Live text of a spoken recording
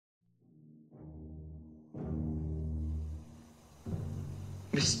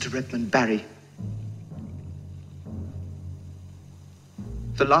Mr. Redmond Barry.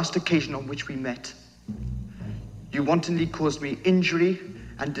 The last occasion on which we met, you wantonly caused me injury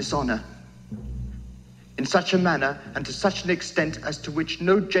and dishonor in such a manner and to such an extent as to which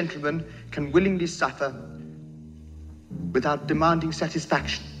no gentleman can willingly suffer without demanding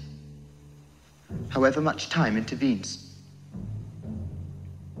satisfaction, however much time intervenes.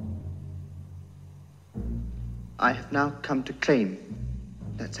 I have now come to claim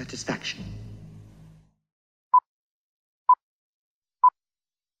that satisfaction.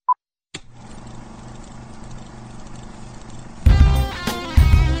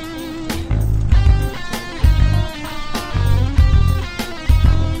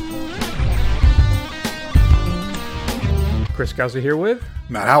 Chris Gauser here with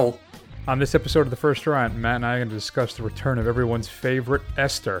Matt Howell. On this episode of The First Round, Matt and I are going to discuss the return of everyone's favorite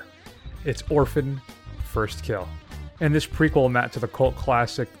Esther. It's Orphan, First Kill. In this prequel, Matt, to the cult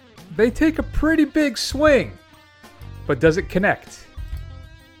classic, they take a pretty big swing. But does it connect?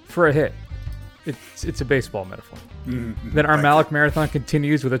 For a hit. It's a baseball metaphor. Mm-hmm. Then our Malick Marathon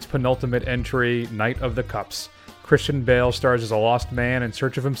continues with its penultimate entry, Night of the Cups. Christian Bale stars as a lost man in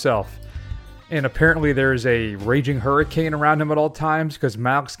search of himself. And apparently there's a raging hurricane around him at all times because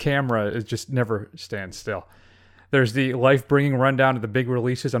Malick's camera is just never stands still. There's the life-bringing rundown of the big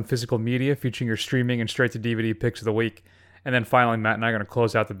releases on physical media featuring your streaming and straight-to-DVD picks of the week. And then finally, Matt and I are going to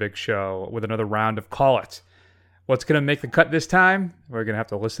close out the big show with another round of Call It. What's going to make the cut this time? We're going to have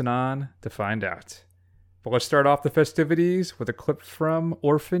to listen on to find out. But let's start off the festivities with a clip from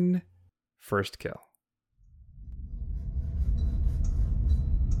Orphan, First Kill.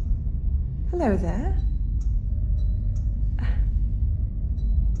 Hello there.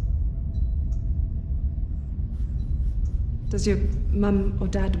 Does your mum or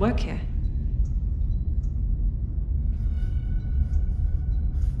dad work here?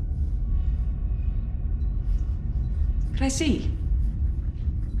 Can I see?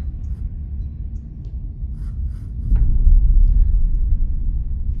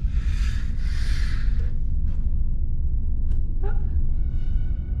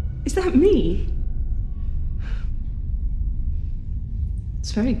 Is that me?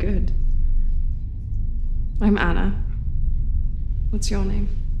 It's very good. I'm Anna. What's your name?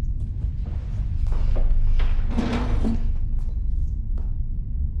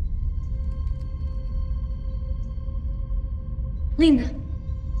 Lena.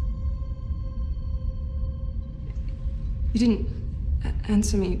 You didn't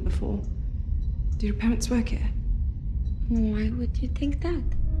answer me before. Do your parents work here? Why would you think that?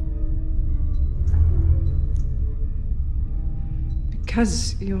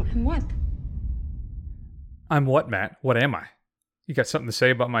 Because you're... And what? I'm what, Matt? What am I? You got something to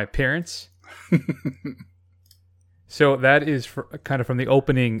say about my appearance? So that is kind of from the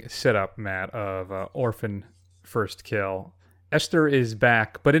opening setup, Matt, of Orphan, First Kill. Esther is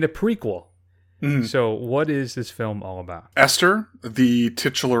back, but in a prequel. Mm. So what is this film all about? Esther, the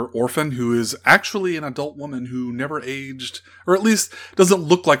titular orphan, who is actually an adult woman who never aged, or at least doesn't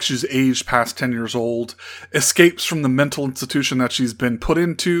look like she's aged past 10 years old, escapes from the mental institution that she's been put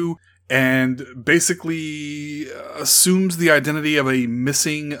into, and basically assumes the identity of a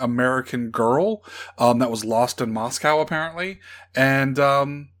missing American girl that was lost in Moscow, apparently, and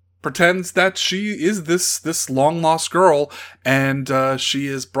pretends that she is this long-lost girl, and she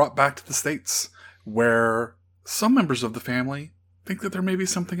is brought back to the States, where some members of the family think that there may be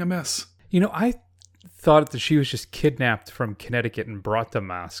something amiss. You know, I thought that she was just kidnapped from Connecticut and brought to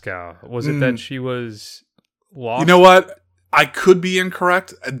Moscow. Was it that she was lost? You know what? I could be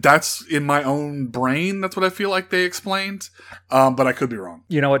incorrect. That's in my own brain. That's what I feel like they explained. But I could be wrong.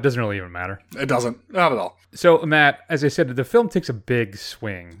 You know, it doesn't really even matter. It doesn't. Not at all. So, Matt, as I said, the film takes a big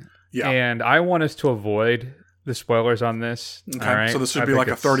swing. Yeah. And I want us to avoid the spoilers on this. Okay. All right? So this would be like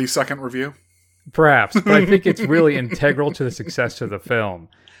a 30-second review? Perhaps. But I think it's really integral to the success of the film.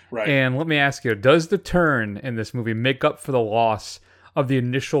 Right. And let me ask you, does the turn in this movie make up for the loss of the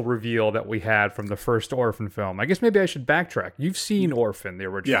initial reveal that we had from the first Orphan film? I guess maybe I should backtrack. You've seen Orphan, the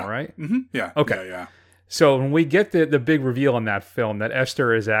original, right? Mm-hmm. Yeah. Okay. Yeah. So when we get the big reveal in that film that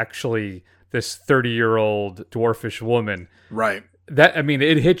Esther is actually this 30-year-old dwarfish woman. Right. That, I mean,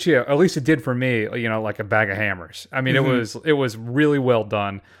 it hit you, at least it did for me, you know, like a bag of hammers. I mean, it was really well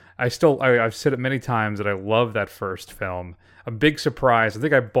done. I've said it many times that I love that first film. A big surprise. I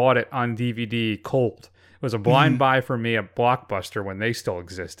think I bought it on DVD cold. It was a blind buy for me at Blockbuster when they still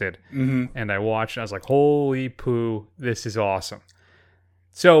existed. Mm-hmm. And I watched and I was like, holy poo, this is awesome.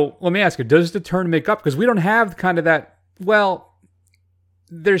 So let me ask you, does the turn make up? Because we don't have kind of that, well,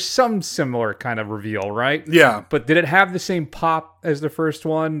 there's some similar kind of reveal, right? Yeah. But did it have the same pop as the first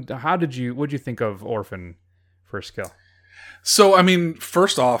one? What'd you think of Orphan First Kill? So, I mean,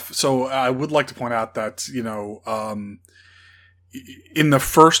 first off, so I would like to point out that, in the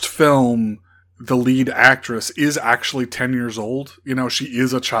first film, the lead actress is actually 10 years old. She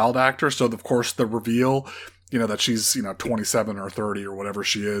is a child actor. So, of course, the reveal, that she's, 27 or 30 or whatever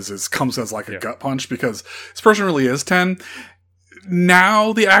she is comes as like a gut punch because this person really is 10.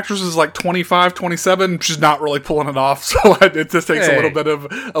 Now the actress is like 25, 27. She's not really pulling it off. So it just takes a little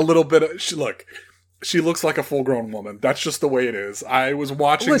bit of, she looks like a full-grown woman. That's just the way it is. I was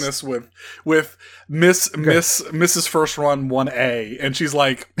watching this with Mrs. First Run 1A, and she's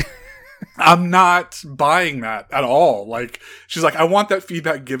like, I'm not buying that at all. Like, she's like, I want that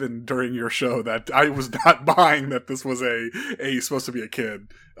feedback given during your show that I was not buying that this was supposed to be a kid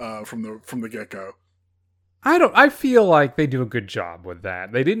from the get-go. I feel like they do a good job with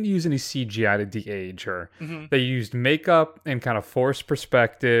that. They didn't use any CGI to de-age her. Mm-hmm. They used makeup and kind of forced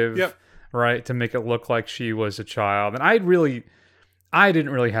perspective, right, to make it look like she was a child. And I didn't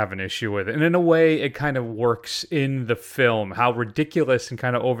really have an issue with it. And in a way, it kind of works in the film, how ridiculous and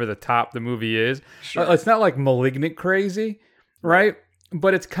kind of over the top the movie is. Sure. It's not like Malignant crazy, right?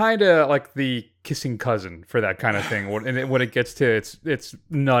 But it's kind of like the kissing cousin for that kind of thing when it gets to its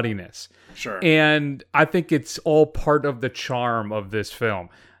nuttiness. Sure. And I think it's all part of the charm of this film.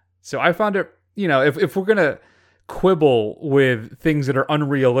 So I found it, if we're going to quibble with things that are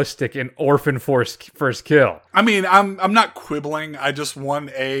unrealistic in Orphan First Kill. I mean, I'm not quibbling. I just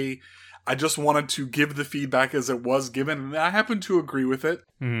wanted to give the feedback as it was given, and I happen to agree with it.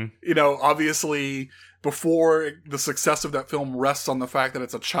 Mm-hmm. Obviously, before the success of that film rests on the fact that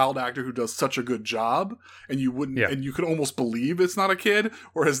it's a child actor who does such a good job, and you could almost believe it's not a kid.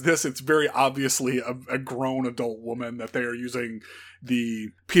 Whereas this, it's very obviously a grown adult woman that they are using the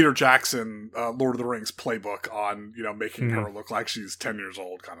Peter Jackson Lord of the Rings playbook on, making her look like she's 10 years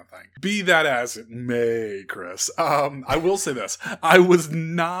old kind of thing. Be that as it may, Chris. I will say this. I was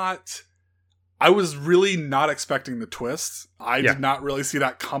really not expecting the twist. I did not really see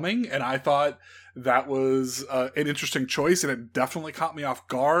that coming, and I thought that was an interesting choice, and it definitely caught me off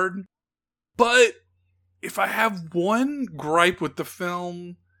guard. But if I have one gripe with the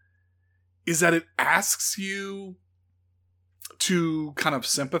film, is that it asks you to kind of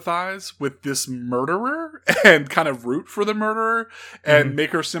sympathize with this murderer and kind of root for the murderer and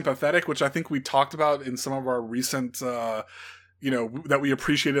make her sympathetic, which I think we talked about in some of our recent, that we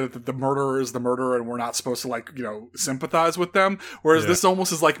appreciated that the murderer is the murderer and we're not supposed to sympathize with them. Whereas this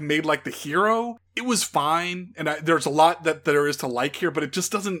almost is made like the hero. It was fine. And there's a lot that there is to like here, but it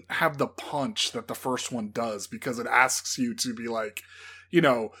just doesn't have the punch that the first one does because it asks you to be like,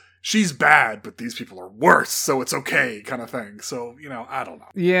 she's bad, but these people are worse, so it's okay, kind of thing. So, I don't know.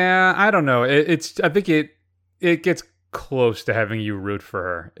 Yeah, I don't know. I think it gets close to having you root for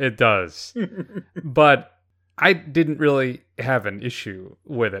her. It does. But I didn't really have an issue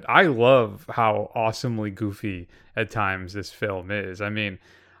with it. I love how awesomely goofy at times this film is. I mean,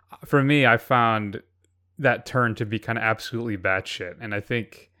 for me, I found that turn to be kind of absolutely batshit, and I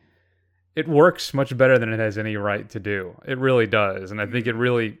think it works much better than it has any right to do. It really does, and I think it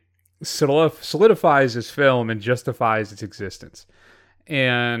really solidifies this film and justifies its existence.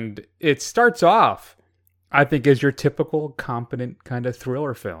 And it starts off, I think, as your typical competent kind of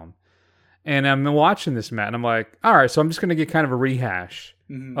thriller film. And I'm watching this, Matt, and I'm like, all right, so I'm just going to get kind of a rehash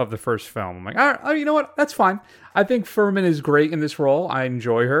of the first film. I'm like, all right, you know what? That's fine. I think Furman is great in this role. I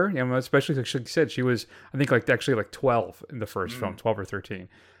enjoy her, especially like she said, she was, I think, actually 12 in the first film, 12 or 13.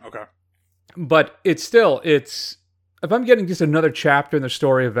 Okay. But if I'm getting just another chapter in the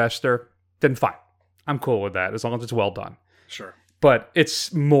story of Esther, then fine. I'm cool with that, as long as it's well done. Sure. But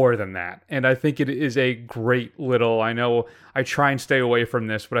it's more than that. And I think it is a great little, I know I try and stay away from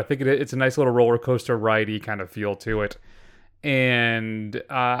this, but I think it's a nice little roller coaster ride-y kind of feel to it. And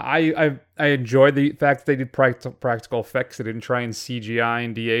I enjoyed the fact that they did practical effects. They didn't try and CGI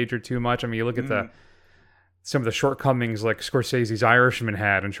and de-age her too much. I mean, you look at some of the shortcomings like Scorsese's Irishman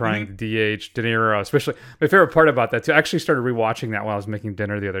had in trying to de-age De Niro, especially. My favorite part about that, too, I actually started rewatching that while I was making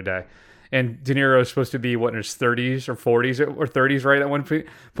dinner the other day. And De Niro is supposed to be, in his 30s or 40s or 30s, right, at one point?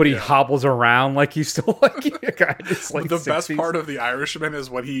 But he hobbles around like he's still a guy that's the 60s. Best part of The Irishman is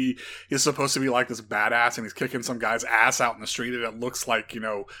when he is supposed to be like this badass and he's kicking some guy's ass out in the street and it looks like,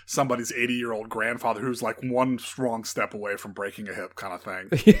 somebody's 80-year-old grandfather who's like one wrong step away from breaking a hip kind of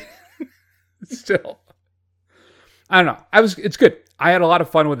thing. Still. I don't know. It's good. I had a lot of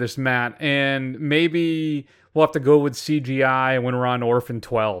fun with this, Matt, and maybe we'll have to go with CGI when we're on Orphan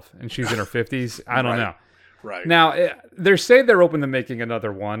 12 and she's in her 50s. I don't know. Right. Now, they say they're open to making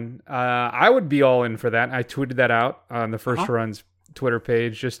another one. I would be all in for that. I tweeted that out on the First Run's Twitter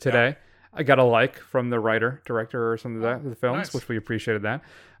page just today. Yeah. I got a like from the writer, director, or something like that, of the films, nice. Which we appreciated that.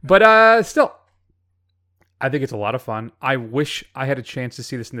 But still, I think it's a lot of fun. I wish I had a chance to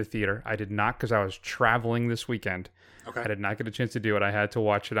see this in the theater. I did not because I was traveling this weekend. Okay. I did not get a chance to do it. I had to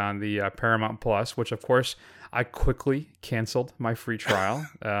watch it on the Paramount Plus, which, of course, I quickly canceled my free trial,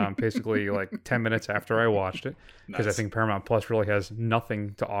 basically like 10 minutes after I watched it, because I think Paramount Plus really has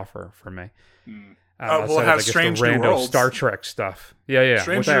nothing to offer for me. Well, it has Strange New Worlds. Star Trek stuff. Yeah.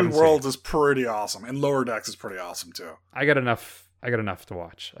 Strange New Worlds is pretty awesome, and Lower Decks is pretty awesome, too. I got enough to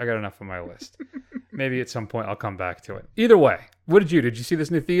watch. I got enough on my list. Maybe at some point I'll come back to it. Either way, what did you see this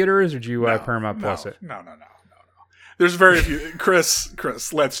in the theaters, or did you Paramount Plus it? No. There's very few. Chris,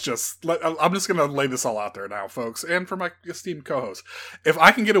 I'm just going to lay this all out there now, folks, and for my esteemed co-host. If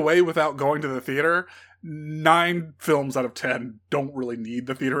I can get away without going to the theater, 9 films out of 10 don't really need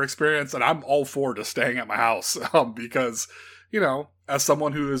the theater experience, and I'm all for just staying at my house because, as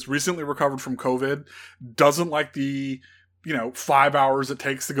someone who has recently recovered from COVID, doesn't like the 5 hours it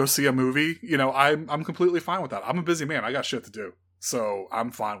takes to go see a movie, I'm completely fine with that. I'm a busy man. I got shit to do. So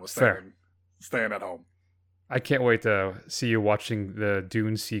I'm fine with staying at home. I can't wait to see you watching the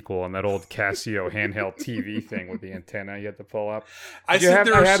Dune sequel on that old Casio handheld TV thing with the antenna you had to pull up. I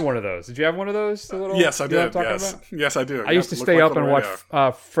had one of those. Did you have one of those? Yes, I did. Yes, I do. I used to stay up and watch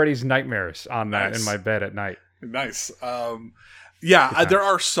Freddy's Nightmares on that in my bed at night. Nice. There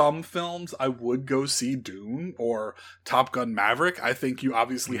are some films I would go see. Dune or Top Gun Maverick. I think you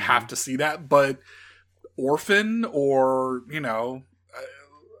obviously have to see that, but Orphan or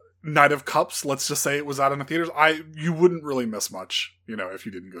Knight of Cups, let's just say it was out in the theaters, you wouldn't really miss much, if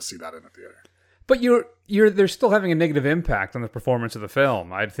you didn't go see that in the theater. But they're still having a negative impact on the performance of the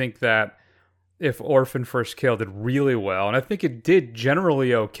film. I'd think that if Orphan First Kill did really well, and I think it did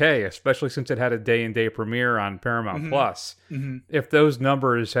generally okay, especially since it had a day-and-day premiere on Paramount Plus. If those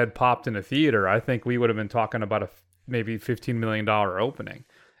numbers had popped in a theater, I think we would have been talking about a maybe $15 million opening.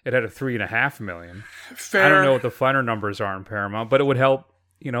 It had a $3.5 million. Fair. I don't know what the finer numbers are in Paramount, but it would help,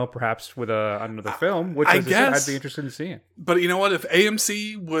 perhaps with another film, which I'd be interested in seeing. But you know what? If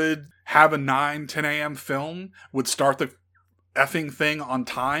AMC would have a 9, 10 a.m. film, would start the effing thing on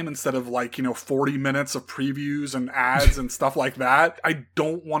time instead of 40 minutes of previews and ads and stuff like that, I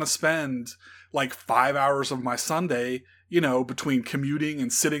don't want to spend 5 hours of my Sunday, between commuting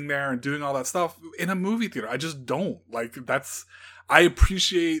and sitting there and doing all that stuff in a movie theater. I just don't. I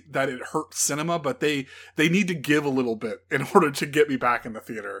appreciate that it hurts cinema, but they need to give a little bit in order to get me back in the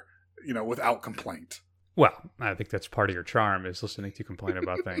theater, without complaint. Well, I think that's part of your charm, is listening to you complain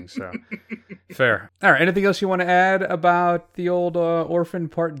about things. So fair. All right. Anything else you want to add about the old Orphan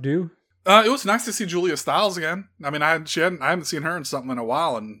Part 2? It was nice to see Julia Stiles again. I mean, I haven't seen her in something in a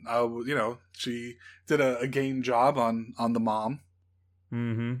while, and she did a game job on the mom.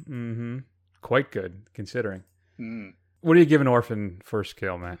 Quite good, considering. What are you giving Orphan First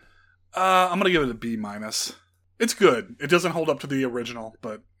Kill, man? I'm gonna give it a B-. It's good. It doesn't hold up to the original,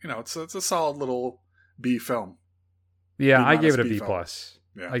 but it's a solid little B film. Yeah, I gave it a B+.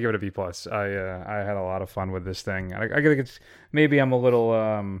 Yeah. I give it a B+. I had a lot of fun with this thing. I think it's maybe I'm a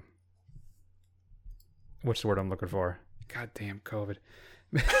little what's the word I'm looking for? Goddamn COVID.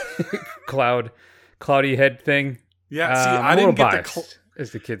 Cloudy head thing. Yeah, see, I didn't get biased,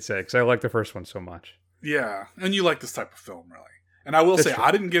 as the kids say, because I like the first one so much. Yeah, and you like this type of film, really. And I will say, I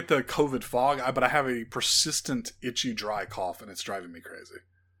didn't get the COVID fog, but I have a persistent, itchy, dry cough, and it's driving me crazy.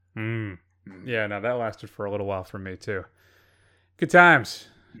 Yeah, no, that lasted for a little while for me, too. Good times.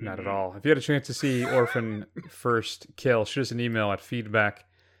 Not at all. If you had a chance to see Orphan First Kill, shoot us an email at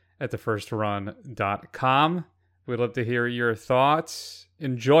feedback@thefirstrun.com. We'd love to hear your thoughts.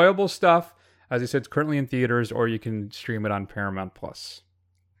 Enjoyable stuff. As I said, it's currently in theaters, or you can stream it on Paramount Plus.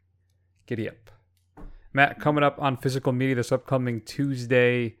 Giddy up. Matt, coming up on physical media this upcoming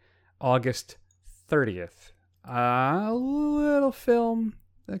Tuesday, August 30th. A little film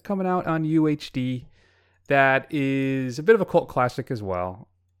coming out on UHD that is a bit of a cult classic as well.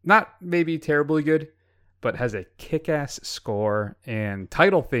 Not maybe terribly good, but has a kick-ass score and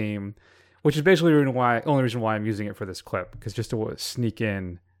title theme, which is basically the only reason why I'm using it for this clip, because just to sneak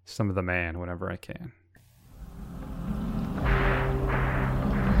in some of the man whenever I can.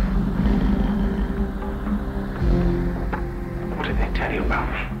 What did they tell you about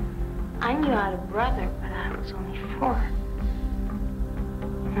me? I knew I had a brother, but I was only 4.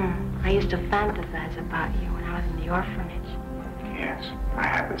 I used to fantasize about you when I was in the orphanage. Yes, I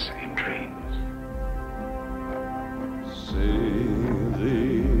had the same dreams. See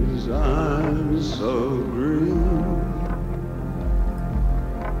these eyes so green.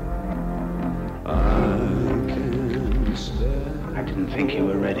 didn't think you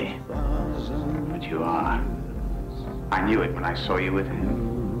were ready. But you are. I knew it when I saw you with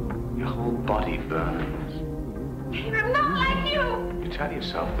him. Your whole body burns. I'm not like you! You tell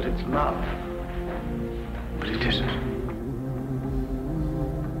yourself that it's love. But it isn't.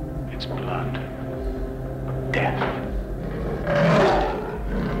 It's blood. Death.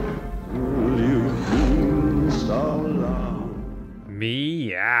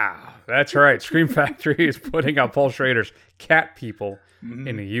 Meow. That's right. Scream Factory is putting out Paul Schrader's Cat People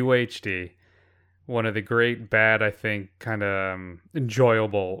in the UHD. One of the great, bad, I think, kind of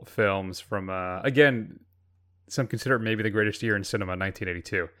enjoyable films from, again, some consider it maybe the greatest year in cinema,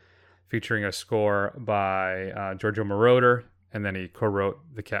 1982. Featuring a score by Giorgio Moroder, and then he co-wrote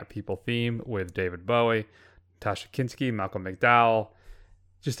the Cat People theme with David Bowie, Tasha Kinski, Malcolm McDowell.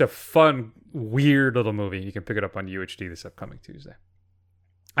 Just a fun, weird little movie. You can pick it up on UHD this upcoming Tuesday.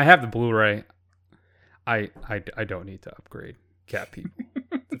 I have the Blu-ray. I don't need to upgrade Cat People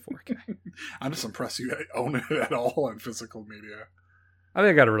to 4K. I'm just impressed you own it at all in physical media. I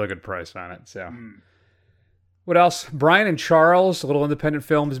think I got a really good price on it. So, What else? Brian and Charles, a little independent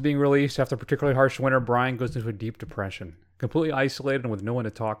film, is being released. After a particularly harsh winter, Brian goes into a deep depression. Completely isolated and with no one to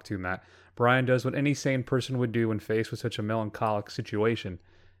talk to, Matt. Brian does what any sane person would do when faced with such a melancholic situation.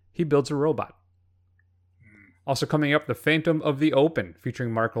 He builds a robot. Also coming up, The Phantom of the Open,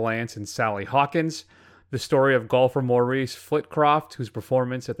 featuring Mark Lance and Sally Hawkins. The story of golfer Maurice Flitcroft, whose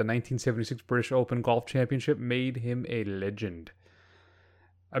performance at the 1976 British Open Golf Championship made him a legend.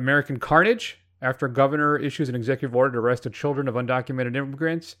 American Carnage. After a governor issues an executive order to arrest the children of undocumented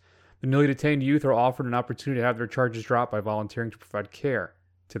immigrants, the newly detained youth are offered an opportunity to have their charges dropped by volunteering to provide care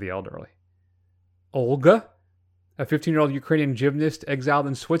to the elderly. Olga, a 15-year-old Ukrainian gymnast exiled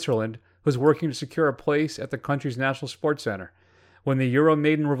in Switzerland, who's working to secure a place at the country's national sports center. When the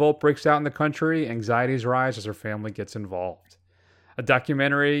Euromaidan revolt breaks out in the country, anxieties rise as her family gets involved. A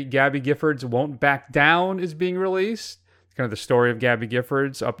documentary, Gabby Giffords Won't Back Down, is being released. It's kind of the story of Gabby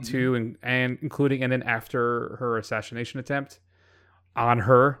Giffords up to and including and then after her assassination attempt. On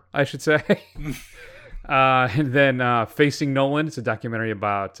her, I should say. And then Facing Nolan. It's a documentary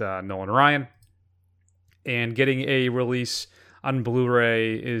about Nolan Ryan. And getting a release on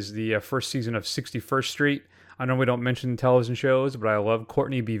Blu-ray is the first season of 61st Street. I know we don't mention television shows, but I love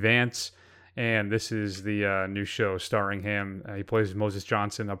Courtney B. Vance. And this is the new show starring him. He plays Moses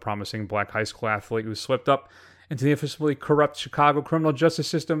Johnson, a promising black high school athlete who slipped up into the infamously corrupt Chicago criminal justice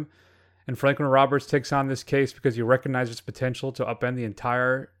system. And Franklin Roberts takes on this case because he recognizes its potential to upend the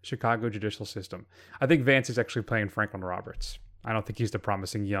entire Chicago judicial system. I think Vance is actually playing Franklin Roberts. I don't think he's the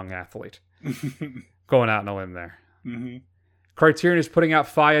promising young athlete. Going out on a limb there. Mm-hmm. Criterion is putting out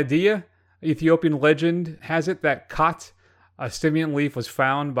Fayadiyya. Ethiopian legend has it that Khat, a stimulant leaf, was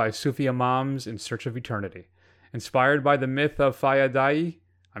found by Sufi imams in search of eternity. Inspired by the myth of Fayadiyya,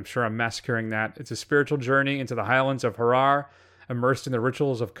 I'm sure I'm massacring that. It's a spiritual journey into the highlands of Harar, immersed in the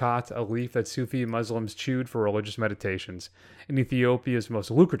rituals of Khat, a leaf that Sufi Muslims chewed for religious meditations, in Ethiopia's most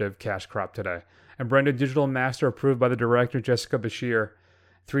lucrative cash crop today. And branded digital master approved by the director Jessica Bashir.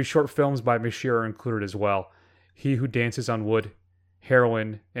 3 short films by Bashir are included as well. He Who Dances on Wood,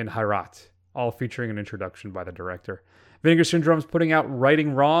 Heroin, and Hirat, all featuring an introduction by the director. Vinegar Syndrome's putting out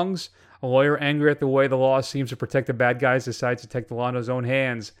Righting Wrongs. A lawyer angry at the way the law seems to protect the bad guys decides to take the law in his own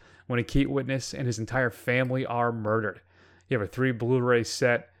hands when a key witness and his entire family are murdered. You have a 3 Blu-ray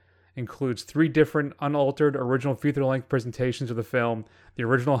set. Includes 3 different unaltered original feature-length presentations of the film. The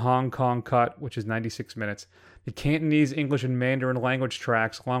original Hong Kong cut, which is 96 minutes. The Cantonese, English, and Mandarin language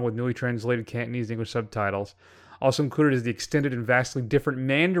tracks, along with newly translated Cantonese English subtitles. Also included is the extended and vastly different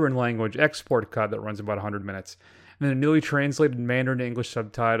Mandarin language export cut that runs about 100 minutes. And then the newly translated Mandarin to English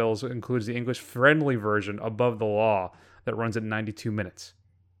subtitles includes the English-friendly version, Above the Law, that runs at 92 minutes.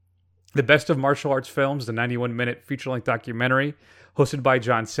 The Best of Martial Arts Films, the 91-minute feature-length documentary, hosted by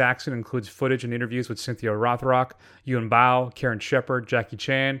John Saxon, includes footage and interviews with Cynthia Rothrock, Yuen Bao, Karen Shepard, Jackie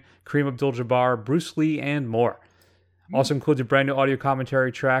Chan, Kareem Abdul-Jabbar, Bruce Lee, and more. Also includes a brand new audio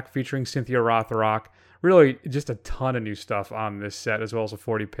commentary track featuring Cynthia Rothrock. Really, just a ton of new stuff on this set, as well as a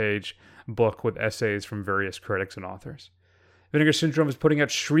 40-page book with essays from various critics and authors. Vinegar Syndrome is putting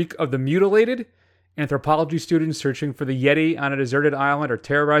out Shriek of the Mutilated. Anthropology students searching for the Yeti on a deserted island are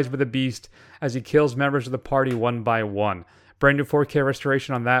terrorized by the beast as he kills members of the party one by one. Brand new 4K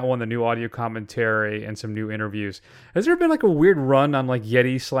restoration on that one, the new audio commentary, and some new interviews. Has there been like a weird run on like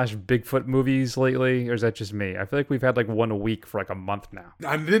Yeti/Bigfoot movies lately, or is that just me? I feel like we've had like one a week for like a month now.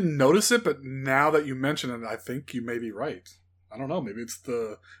 I didn't notice it, but now that you mention it, I think you may be right. I don't know. Maybe it's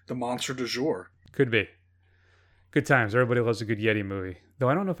the monster du jour. Could be. Good times. Everybody loves a good Yeti movie. Though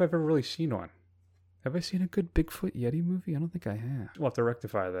I don't know if I've ever really seen one. Have I seen a good Bigfoot Yeti movie? I don't think I have. We'll have to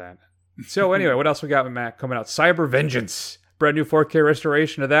rectify that. So anyway, what else we got with Matt coming out? Cyber Vengeance. Brand new 4K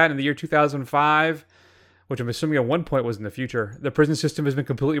restoration of that in the year 2005, which I'm assuming at one point was in the future. The prison system has been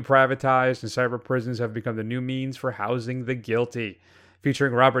completely privatized, and cyber prisons have become the new means for housing the guilty.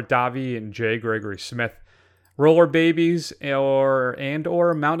 Featuring Robert Davi and J. Gregory Smith. Roller Babies or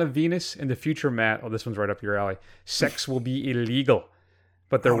Mount of Venus in the future, Matt. Oh, this one's right up your alley. Sex will be illegal,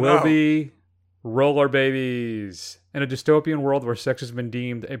 but there will be roller babies. In a dystopian world where sex has been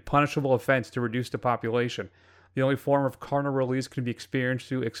deemed a punishable offense to reduce the population, the only form of carnal release can be experienced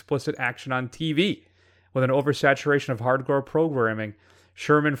through explicit action on TV. With an oversaturation of hardcore programming,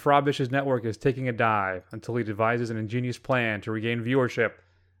 Sherman Frobish's network is taking a dive until he devises an ingenious plan to regain viewership.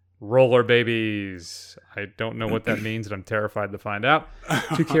 Roller Babies. I don't know what that means, and I'm terrified to find out.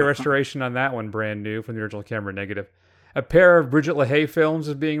 2K restoration on that one, brand new from the original camera negative. A pair of Bridget LaHaye films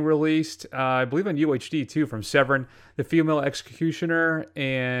is being released, I believe on UHD too, from Severin, The Female Executioner,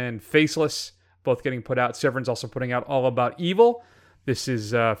 and Faceless, both getting put out. Severin's also putting out All About Evil. This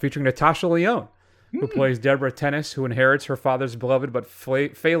is featuring Natasha Lyonne, who plays Deborah Tennis, who inherits her father's beloved but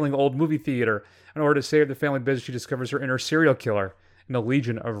failing old movie theater. In order to save the family business, she discovers her inner serial killer and a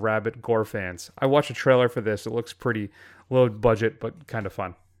legion of rabid gore fans. I watched a trailer for this. It looks pretty low budget, but kind of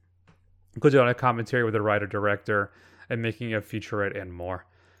fun. Includes on a commentary with the writer-director and making a featurette and more.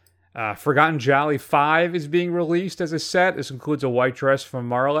 Forgotten Jolly 5 is being released as a set. This includes a white dress from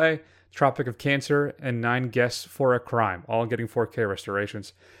Marley, Tropic of Cancer, and 9 guests for a crime, all getting 4K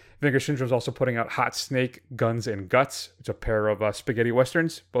restorations. Vinegar Syndrome is also putting out Hot Snake, Guns, and Guts. It's a pair of spaghetti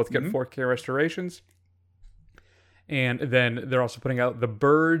westerns. Both get 4K restorations. And then they're also putting out The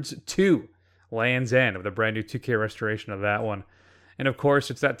Birds 2, Land's End, with a brand new 2K restoration of that one. And of course,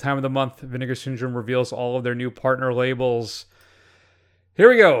 it's that time of the month. Vinegar Syndrome reveals all of their new partner labels. Here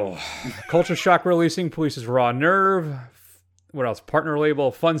we go. Culture Shock releasing Police's Raw Nerve. What else? Partner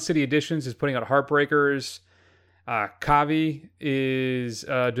label Fun City Editions is putting out Heartbreakers. Kavi is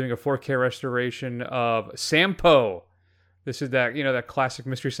doing a 4K restoration of Sampo. This is that classic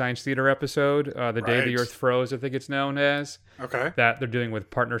Mystery Science Theater episode, The Day the Earth Froze, I think it's known as. Okay. That they're doing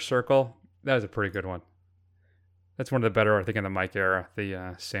with Partner Circle. That is a pretty good one. That's one of the better, I think, in the Mike era.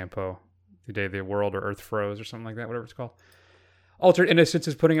 The Sampo, The Day the World or Earth Froze or something like that, whatever it's called. Altered Innocence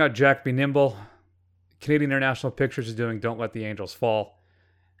is putting out Jack Be Nimble. Canadian International Pictures is doing Don't Let the Angels Fall.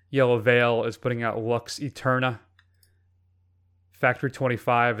 Yellow Veil is putting out Lux Eterna. Factory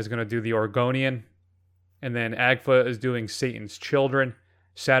 25 is going to do The Oregonian. And then Agfa is doing Satan's Children.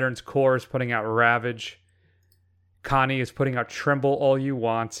 Saturn's Core is putting out Ravage. Connie is putting out Tremble All You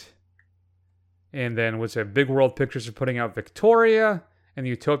Want. And then Big World Pictures is putting out Victoria. And the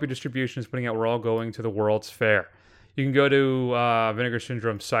Utopia Distribution is putting out We're All Going to the World's Fair. You can go to Vinegar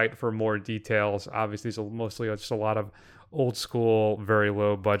Syndrome's site for more details. Obviously, it's mostly just a lot of old school, very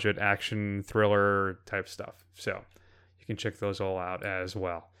low budget action thriller type stuff. So you can check those all out as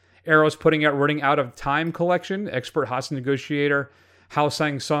well. Arrow's putting out Running Out of Time collection. Expert hostage negotiator Hao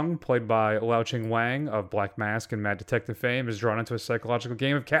Sang-sung, played by Lau Ching-wang of Black Mask and Mad Detective fame, is drawn into a psychological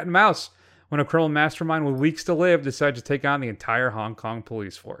game of cat and mouse when a criminal mastermind with weeks to live decides to take on the entire Hong Kong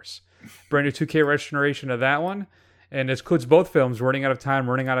police force. Brand new 2K restoration of that one. And it includes both films, Running Out of Time,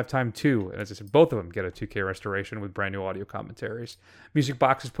 Running Out of Time 2. And as I said, both of them get a 2K restoration with brand new audio commentaries. Music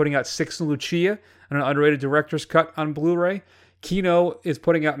Box is putting out Six and Lucia, an underrated director's cut on Blu-ray. Kino is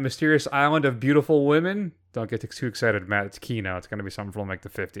putting out Mysterious Island of Beautiful Women. Don't get too excited, Matt. It's Kino. It's going to be something from like the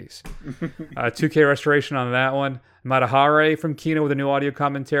 50s. 2K restoration on that one. Matahari from Kino with a new audio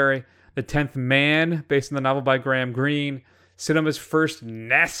commentary. The 10th Man, based on the novel by Graham Greene. Cinema's first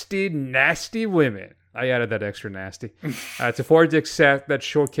nasty, nasty women. I added that extra nasty. It's a 4-disc set that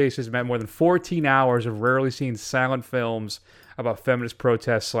showcases more than 14 hours of rarely seen silent films about feminist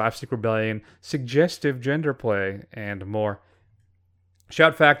protests, slapstick rebellion, suggestive gender play, and more.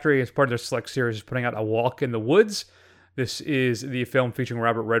 Shout Factory, as part of their Select series, is putting out A Walk in the Woods. This is the film featuring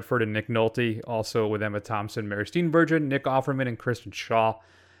Robert Redford and Nick Nolte, also with Emma Thompson, Mary Steenburgen, Nick Offerman, and Kristen Shaw.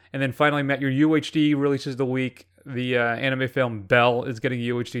 And then finally, Matt, your UHD releases of the week. The anime film Belle is getting a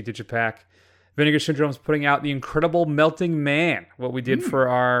UHD Digipack. Vinegar Syndrome's putting out The Incredible Melting Man. What we did for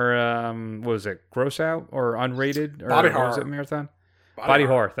our, what was it, Gross Out or Unrated? Or Body what Horror. was it, Marathon? Body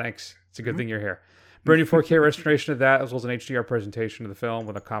Horror, thanks. It's a good thing you're here. Brand new 4K restoration of that, as well as an HDR presentation of the film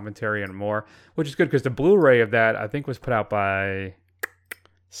with a commentary and more, which is good because the Blu-ray of that, I think, was put out by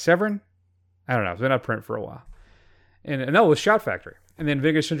Severin? I don't know. It's been out of print for a while. And no, it was Shout Factory. And then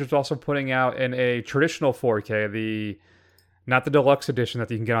Vinegar Syndrome's also putting out in a traditional 4K, not the deluxe edition that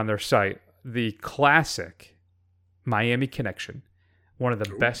you can get on their site, the classic Miami Connection One of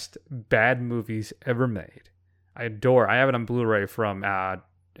the best bad movies ever made. I have it on Blu-ray from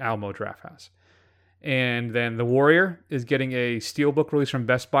Alamo Drafthouse. And then The Warrior is getting a steelbook release from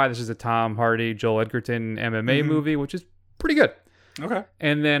Best Buy. This is a Tom Hardy, Joel Edgerton MMA movie, which is pretty good. Okay.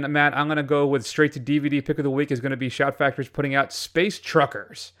 And then, Matt, I'm going to go with straight to DVD. Pick of the week is going to be Shout Factory's putting out Space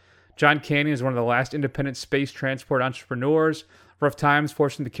Truckers. John Canyon is one of the last independent space transport entrepreneurs. Rough times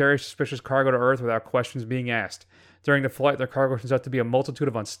forced them to carry suspicious cargo to Earth without questions being asked. During the flight, their cargo turns out to be a multitude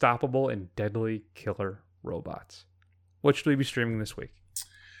of unstoppable and deadly killer robots. What should we be streaming this week?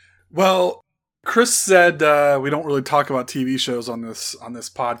 Well, Chris said we don't really talk about TV shows on this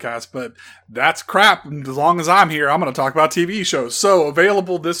podcast, but that's crap. As long as I'm here, I'm going to talk about TV shows. So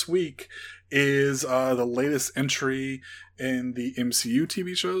available this week is the latest entry in the MCU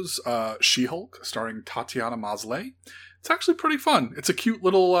TV shows, She-Hulk, starring Tatiana Maslany. It's actually pretty fun. It's a cute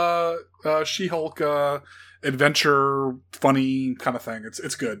little She-Hulk adventure, funny kind of thing.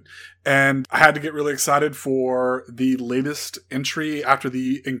 It's good. And I had to get really excited for the latest entry after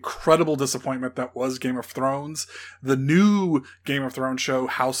the incredible disappointment that was Game of Thrones. The new Game of Thrones show,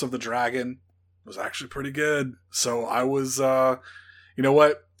 House of the Dragon, was actually pretty good. So I was, you know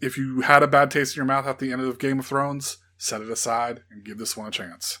what? If you had a bad taste in your mouth at the end of Game of Thrones, set it aside and give this one a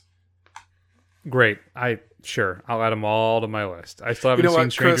chance. Great. I'll add them all to my list. I still haven't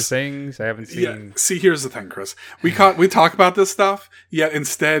seen Stranger Things. I haven't seen... Yeah, see, here's the thing, Chris. We talk about this stuff, yet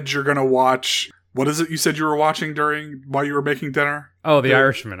instead you're going to watch... What is it you said you were watching while you were making dinner? Oh, The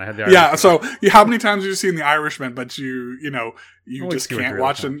Irishman. I had The Irishman. Yeah, so how many times have you seen The Irishman, but you just can't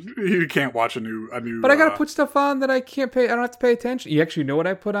watch you can't watch a new... But I got to put stuff on that I don't have to pay attention. You actually know what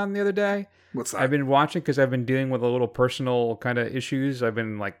I put on the other day? What's that? I've been watching because I've been dealing with a little personal kind of issues. I've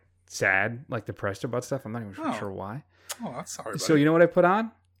been sad, depressed about stuff. I'm not even sure why. Oh, that's sorry. So you know what I put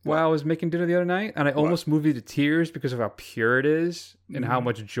on while I was making dinner the other night? And I almost moved you to tears because of how pure it is and how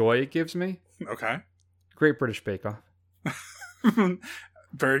much joy it gives me. Okay. Great British Bake Off.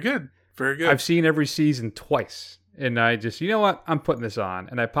 Very good. Very good. I've seen every season twice. And I just, you know what? I'm putting this on.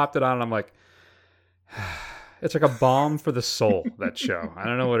 And I popped it on and I'm like, it's like a balm for the soul, that show. I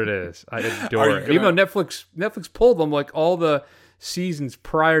don't know what it is. I adore it. Even though Netflix pulled them all the seasons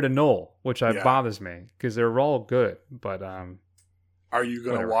prior to Noel, which bothers me because they're all good. But are you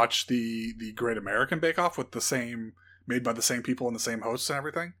going to watch the Great American Bake Off with made by the same people and the same hosts and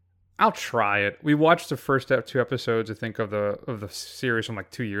everything? I'll try it. We watched the first 2 episodes, I think, of the series from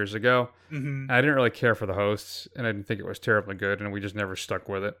 2 years ago. Mm-hmm. I didn't really care for the hosts, and I didn't think it was terribly good, and we just never stuck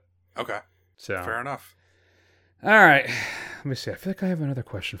with it. Okay, so fair enough. All right, let me see. I feel like I have another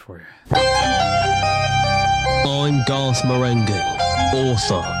question for you. I'm Garth Marenghi,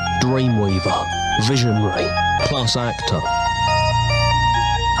 author, dreamweaver, visionary, plus actor.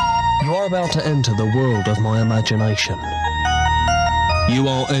 You are about to enter the world of my imagination. You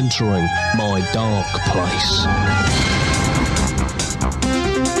are entering my dark place.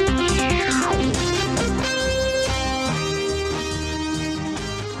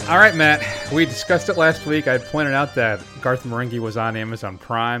 All right, Matt. We discussed it last week. I had pointed out that Garth Marenghi was on Amazon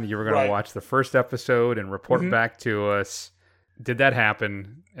Prime. You were going to watch the first episode and report back to us. Did that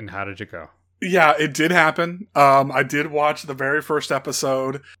happen, and how did it go? Yeah, it did happen. I did watch the very first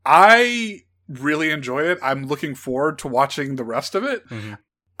episode. I really enjoyed it. I'm looking forward to watching the rest of it. Mm-hmm.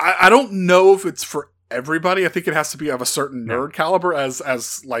 I don't know if it's for everybody. I think it has to be of a certain nerd caliber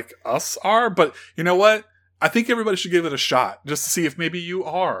as like us are. But you know what? I think everybody should give it a shot just to see if maybe you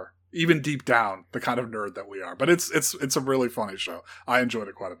are even deep down the kind of nerd that we are. But it's a really funny show. I enjoyed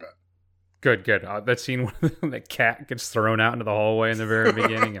it quite a bit. Good. That scene when the cat gets thrown out into the hallway in the very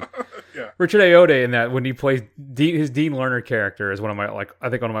beginning. And yeah. Richard Ayoade in that, when he plays his Dean Lerner character, is one of my I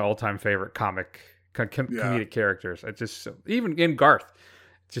think one of my all time favorite comedic characters. It's just even in Garth,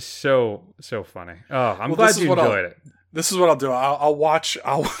 just so funny. Oh, I'm glad you enjoyed it. This is what I'll do. I'll watch.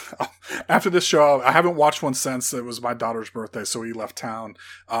 After this show. I haven't watched one since it was my daughter's birthday, so we left town.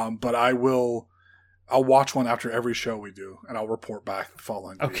 But I'll watch one after every show we do, and I'll report back the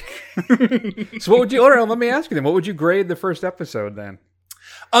following week. So what would you order? Let me ask you then. What would you grade the first episode then?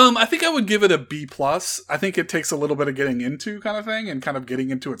 I think I would give it a B+. I think it takes a little bit of getting into kind of thing and kind of getting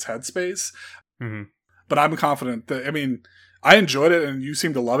into its headspace. Mm-hmm. But I'm confident that, I enjoyed it and you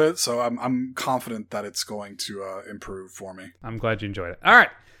seem to love it, so I'm confident that it's going to improve for me. I'm glad you enjoyed it. All right.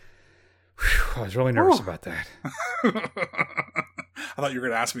 Whew, I was really nervous about that. I thought you were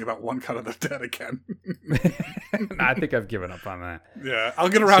going to ask me about One Cut of the Dead again. I think I've given up on that. Yeah, I'll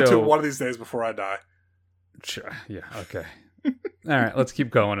get around to it one of these days before I die. Sure. Yeah, okay. All right, let's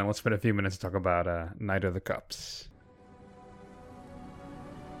keep going and let's spend a few minutes to talk about Night of the Cups.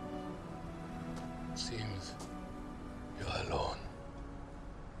 Seems you're alone.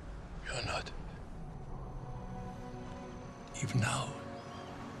 even now,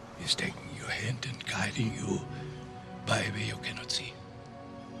 is taking your hand and guiding you by a way you cannot see.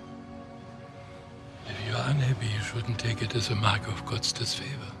 If you are unhappy, you shouldn't take it as a mark of God's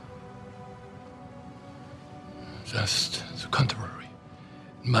disfavor. Just the contrary.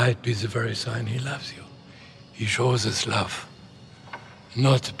 It might be the very sign he loves you. He shows his love,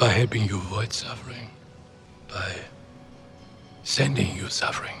 not by helping you avoid suffering, by sending you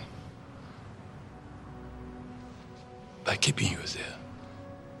suffering, by keeping you there.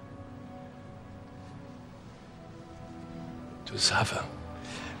 To suffer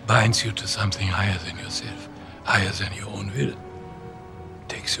binds you to something higher than yourself, higher than your own will,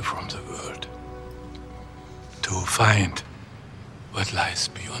 takes you from the world to find what lies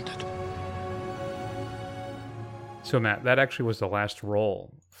beyond it. So, Matt, that actually was the last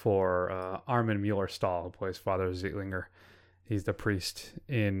role for Armin Mueller-Stahl, who plays Father Zeitlinger. He's the priest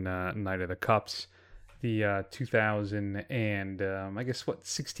in Night of the Cups. The 2000 and,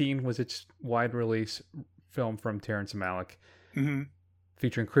 16 was its wide release film from Terrence Malick,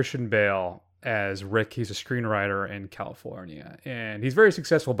 featuring Christian Bale as Rick. He's a screenwriter in California, and he's very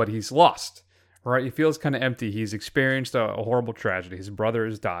successful, but he's lost, right? He feels kind of empty. He's experienced a horrible tragedy. His brother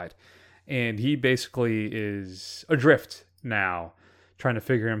has died, and he basically is adrift now, trying to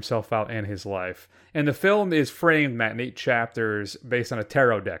figure himself out and his life. And the film is framed, Matt, in 8 chapters based on a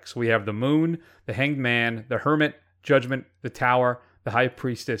tarot deck. So we have the Moon, the Hanged Man, the Hermit, Judgment, the Tower, the High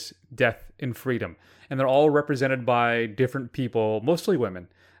Priestess, Death, and Freedom. And they're all represented by different people, mostly women,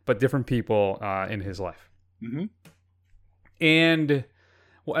 but different people in his life. And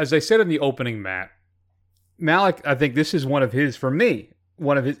well, as I said in the opening, Matt, Malick, I think this is one of his, for me,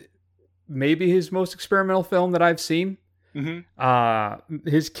 maybe his most experimental film that I've seen.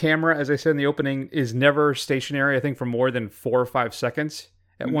 His camera, as I said in the opening, is never stationary, I think, for more than 4 or 5 seconds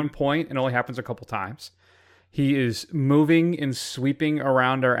at one point, and only happens a couple times. He is moving and sweeping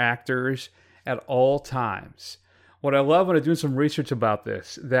around our actors at all times. What I love when I'm doing some research about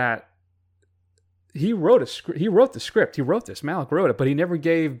this, that he wrote the script. He wrote this. Malick wrote it, but he never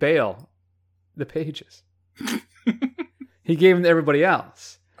gave Bale the pages. He gave them to everybody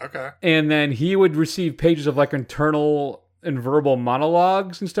else. Okay. And then he would receive pages of like internal and verbal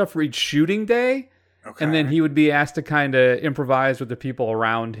monologues and stuff for each shooting day. Okay. And then he would be asked to kind of improvise with the people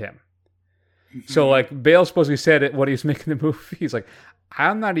around him. So like Bale supposedly said it when he was making the movie. He's like,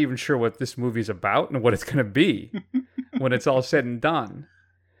 I'm not even sure what this movie's about and what it's going to be when it's all said and done.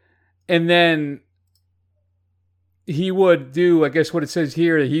 And then he would do, I guess what it says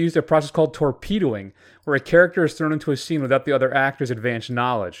here, he used a process called torpedoing, where a character is thrown into a scene without the other actors' advanced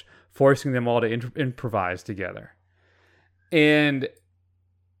knowledge, forcing them all to improvise together. And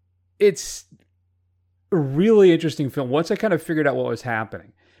it's a really interesting film. Once I kind of figured out what was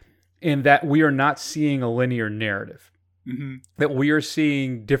happening, in that we are not seeing a linear narrative, that we are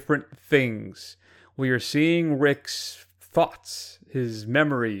seeing different things. We are seeing Rick's thoughts, his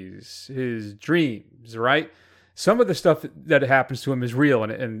memories, his dreams, right? Some of the stuff that happens to him is real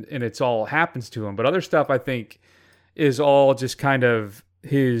and it's all happens to him. But other stuff, I think, is all just kind of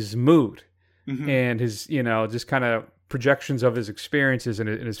his mood and his, just kind of projections of his experiences and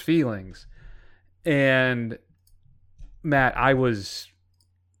his feelings. And Matt,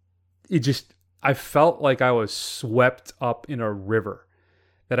 I felt like I was swept up in a river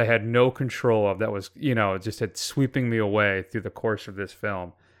that I had no control of, that was, just had sweeping me away through the course of this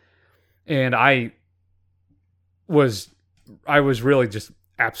film. And I was really just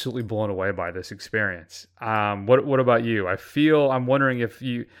absolutely blown away by this experience. What about you? I'm wondering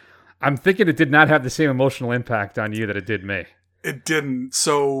I'm thinking it did not have the same emotional impact on you that it did me. It didn't.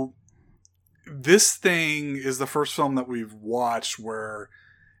 So this thing is the first film that we've watched where,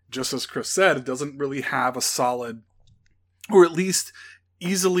 just as Chris said, it doesn't really have a solid, or at least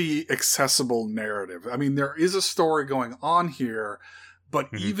easily accessible narrative. I mean, there is a story going on here, but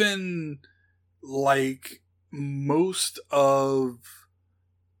even like most of,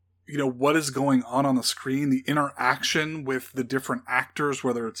 what is going on the screen, the interaction with the different actors,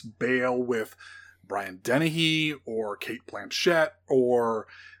 whether it's Bale with Brian Dennehy or Kate Blanchett or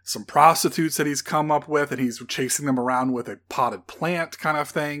some prostitutes that he's come up with and he's chasing them around with a potted plant kind of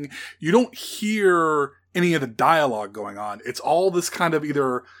thing. You don't hear any of the dialogue going on. It's all this kind of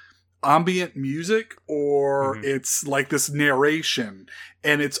either ambient music or it's like this narration.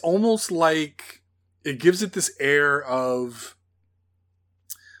 And it's almost like it gives it this air of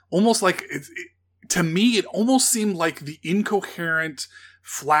almost like to me, it almost seemed like the incoherent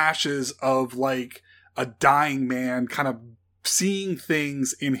flashes of like a dying man kind of seeing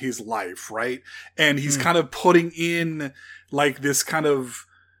things in his life, right? And he's kind of putting in like this kind of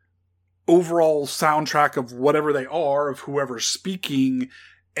overall soundtrack of whatever they are, of whoever's speaking,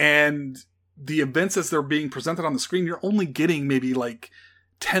 and the events as they're being presented on the screen, you're only getting maybe like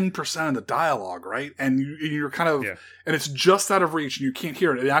 10% of the dialogue, right? And you're kind of, and it's just out of reach and you can't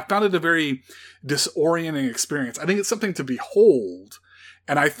hear it. And I found it a very disorienting experience. I think it's something to behold.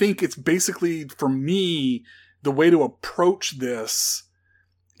 And I think it's basically, for me, the way to approach this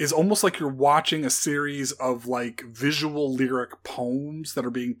is almost like you're watching a series of like visual lyric poems that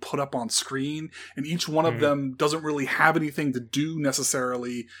are being put up on screen. And each one of them doesn't really have anything to do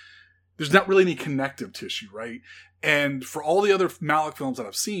necessarily. There's not really any connective tissue, right? And for all the other Malick films that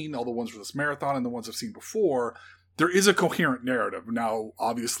I've seen, all the ones for this marathon and the ones I've seen before, there is a coherent narrative. Now,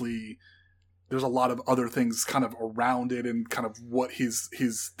 obviously, there's a lot of other things kind of around it and kind of what his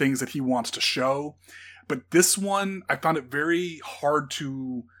things that he wants to show. But this one, I found it very hard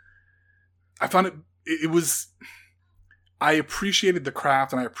to... I found it was... I appreciated the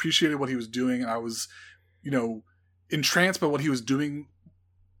craft and I appreciated what he was doing. And I was, entranced by what he was doing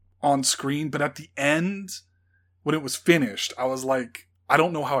on screen. But at the end... when it was finished, I was like, I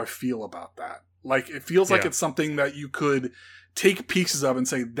don't know how I feel about that. Like, it feels like it's something that you could take pieces of and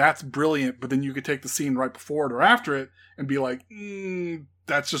say, that's brilliant, but then you could take the scene right before it or after it and be like,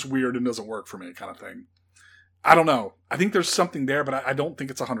 that's just weird and doesn't work for me, kind of thing. I don't know. I think there's something there, but I don't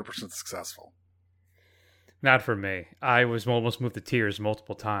think it's 100% successful. Not for me. I was almost moved to tears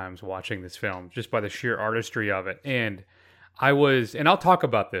multiple times watching this film, just by the sheer artistry of it. And I'll talk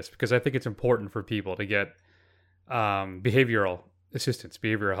about this because I think it's important for people to get behavioral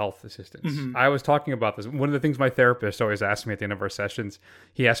health assistance. I was talking about this. One of the things my therapist always asks me at the end of our sessions,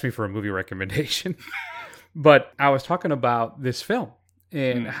 he asked me for a movie recommendation. But I was talking about this film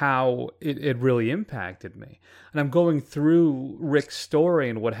and how it really impacted me. And I'm going through Rick's story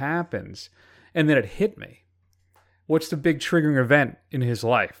and what happens. And then it hit me. What's the big triggering event in his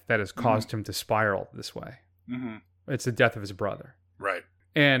life that has caused him to spiral this way? It's the death of his brother. Right.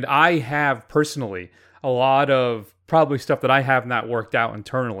 And I have personally a lot of probably stuff that I have not worked out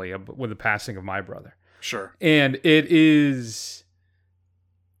internally with the passing of my brother. Sure. And it is...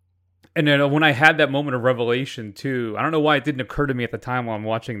 And then when I had that moment of revelation too, I don't know why it didn't occur to me at the time while I'm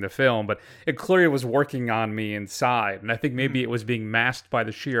watching the film, but it clearly was working on me inside. And I think maybe it was being masked by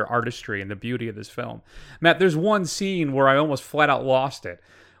the sheer artistry and the beauty of this film. Matt, there's one scene where I almost flat out lost it.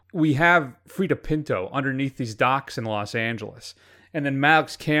 We have Frida Pinto underneath these docks in Los Angeles. And then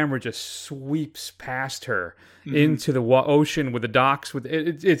Malick's camera just sweeps past her into the ocean with the docks.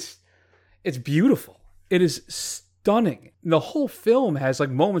 It's beautiful. It is stunning. The whole film has like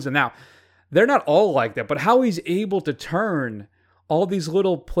moments, and now they're not all like that, but how he's able to turn all these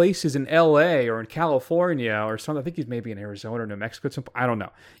little places in LA or in California or something. I think he's maybe in Arizona or New Mexico. I don't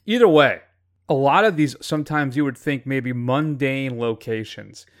know. Either way, a lot of these, sometimes you would think maybe mundane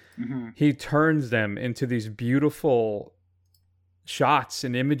locations. He turns them into these beautiful shots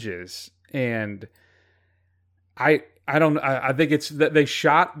and images, and I think it's that they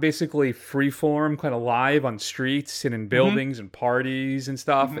shot basically freeform, kind of live on streets and in buildings and parties and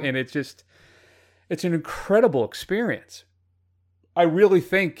stuff, and it's an incredible experience. I really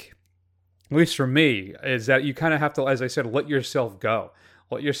think, at least for me, is that you kind of have to, as I said, let yourself go,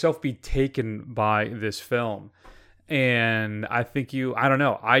 let yourself be taken by this film. And I think I don't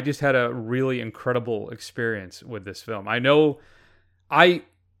know, I just had a really incredible experience with this film. I know I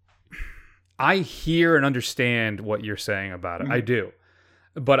hear and understand what you're saying about it. I do.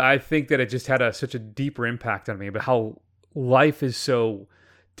 But I think that it just had such a deeper impact on me about how life is so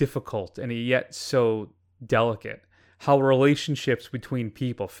difficult and yet so delicate. How relationships between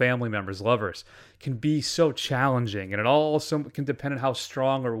people, family members, lovers, can be so challenging. And it all can depend on how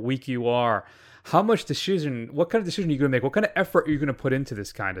strong or weak you are. What kind of decision are you going to make? What kind of effort are you going to put into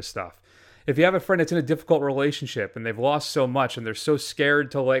this kind of stuff? If you have a friend that's in a difficult relationship and they've lost so much and they're so scared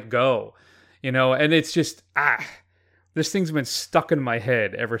to let go, and it's just, this thing's been stuck in my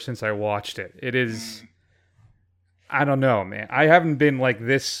head ever since I watched it. It is, I don't know, man. I haven't been like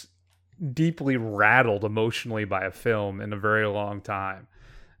this deeply rattled emotionally by a film in a very long time.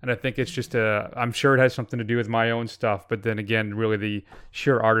 And I think it's just I'm sure it has something to do with my own stuff, but then again, really the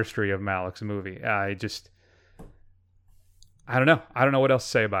sheer artistry of Malick's movie. I don't know. I don't know what else to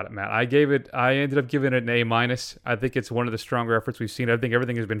say about it, Matt. I ended up giving it an A-. I think it's one of the stronger efforts we've seen. I think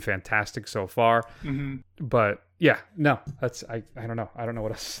everything has been fantastic so far. But yeah, no, I don't know. I don't know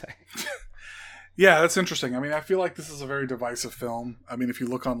what else to say. Yeah, that's interesting. I mean, I feel like this is a very divisive film. I mean, if you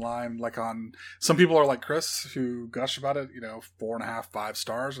look online, some people are like Chris, who gush about it, 4.5, 5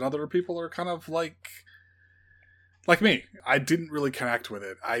 stars, and other people are kind of like me. I didn't really connect with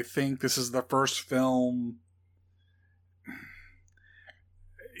it. I think this is the first film.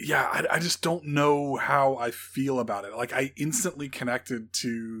 I just don't know how I feel about it. Like, I instantly connected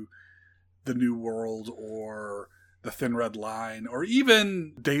to The New World or The Thin Red Line or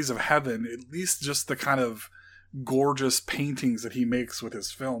even Days of Heaven, at least just the kind of gorgeous paintings that he makes with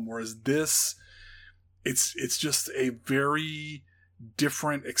his film. Whereas this, it's just a very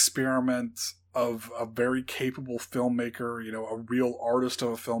different experiment of a very capable filmmaker, a real artist of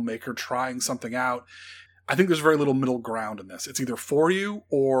a filmmaker trying something out. I think there's very little middle ground in this. It's either for you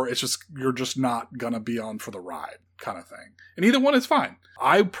or you're just not gonna be on for the ride kind of thing. And either one is fine.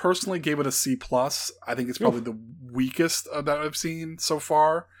 I personally gave it a C+. I think it's probably the weakest that I've seen so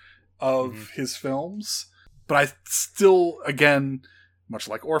far of his films. But I still, again, much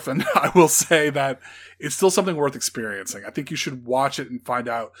like Orphan, I will say that it's still something worth experiencing. I think you should watch it and find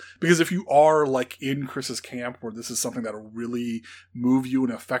out. Because if you are like in Chris's camp where this is something that'll really move you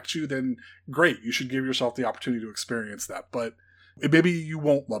and affect you, then great. You should give yourself the opportunity to experience that. But maybe you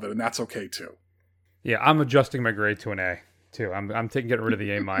won't love it, and that's okay too. Yeah, I'm adjusting my grade to an A too. I'm getting rid of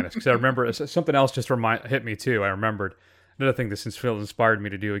the A minus because I remember something else just hit me too. I remembered another thing this film inspired me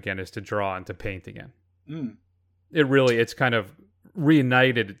to do again is to draw and to paint again. It's kind of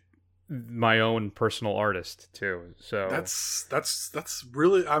reunited my own personal artist too. So that's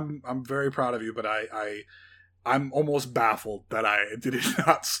really I'm very proud of you, but I'm almost baffled that I did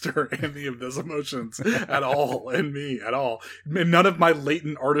not stir any of those emotions at all in me at all. None of my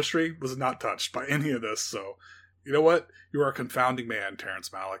latent artistry was not touched by any of this. So you know what? You are a confounding man, Terrence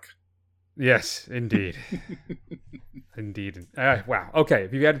Malick. Yes, indeed. Indeed. Wow. Okay.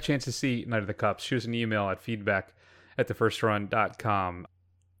 If you had a chance to see Night of the Cups, shoot us an email at feedback@thefirstrun.com.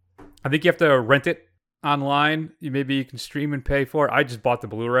 I think you have to rent it online. Maybe you can stream and pay for it. I just bought the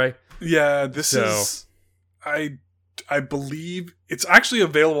Blu-ray. Yeah, I believe it's actually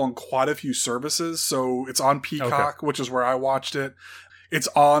available on quite a few services. So it's on Peacock, which is where I watched it. It's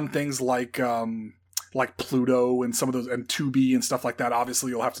on things like Pluto and some of those, and Tubi and stuff like that. Obviously,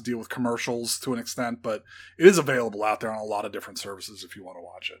 you'll have to deal with commercials to an extent, but it is available out there on a lot of different services if you want to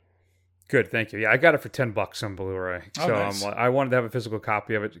watch it. Good, thank you. Yeah, I got it for $10 on Blu-ray. Oh, so nice. I wanted to have a physical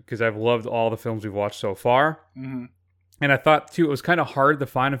copy of it because I've loved all the films we've watched so far. Mm-hmm. And I thought, too, it was kind of hard to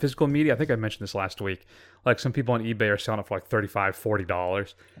find a physical media. I think I mentioned this last week. Like, some people on eBay are selling it for like $35,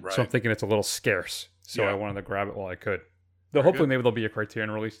 $40. Right. So I'm thinking it's a little scarce. So I wanted to grab it while I could. Though Very hopefully good. maybe there'll be a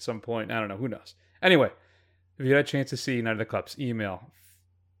Criterion release at some point. I don't know. Who knows? Anyway, if you had a chance to see Night of the Cups, email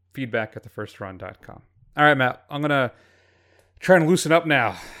feedback@thefirstrun.com. All right, Matt. I'm going to try and loosen up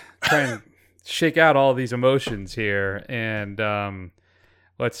now. Try and shake out all these emotions here. And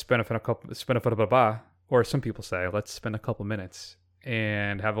let's spend or some people say, let's spend a couple minutes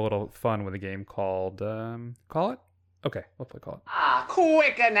and have a little fun with a game called Call It? Okay, we'll play Call It.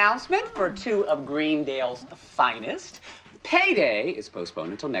 Quick announcement for two of Greendale's finest. Payday is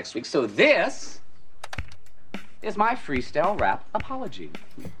postponed until next week, so this is my freestyle rap apology.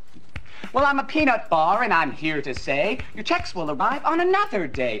 Well, I'm a peanut bar, and I'm here to say your checks will arrive on another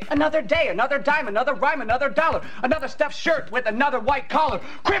day. Another day, another dime, another rhyme, another dollar. Another stuffed shirt with another white collar.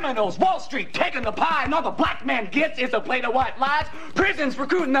 Criminals, Wall Street, taking the pie, and all the black man gets is a plate of white lies. Prisons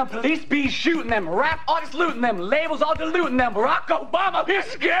recruiting them, police bees shooting them, rap artists looting them, labels all diluting them. Barack Obama is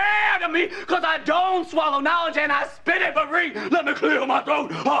scared of me, cause I don't swallow knowledge and I spit it for free. Let me clear my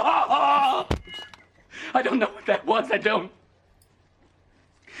throat. Ha ha ha! I don't know what that was, I don't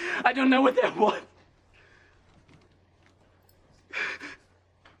know what that was.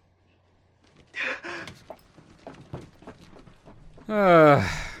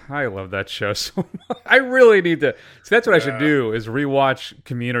 I love that show so much. I really need to. So that's what I should do is rewatch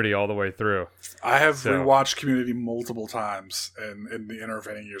Community all the way through. I have rewatched Community multiple times in the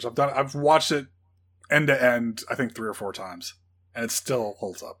intervening years. I've watched it end to end, I think 3 or 4 times, and it still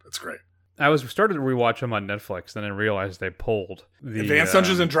holds up. It's great. I started to rewatch them on Netflix, then I realized they pulled the Advanced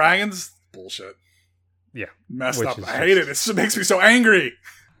Dungeons and Dragons. Bullshit. Yeah, messed up. I hate it. It makes me so angry.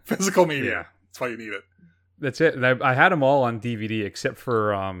 Physical media. Yeah. That's why you need it. That's it. And I had them all on DVD except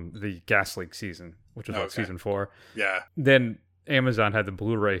for the Gas Leak season, which was season 4. Yeah. Then Amazon had the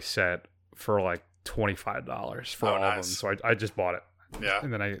Blu-ray set for like $25 for all of them, so I just bought it. Yeah.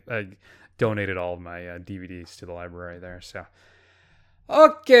 And then I donated all of my DVDs to the library there. So,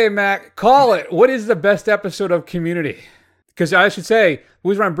 okay, Mac, call it. What is the best episode of Community? Because I should say, the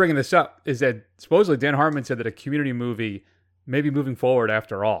reason I'm bringing this up is that supposedly Dan Harmon said that a Community movie may be moving forward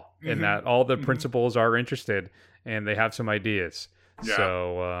after all, and that all the principals are interested and they have some ideas. Yeah.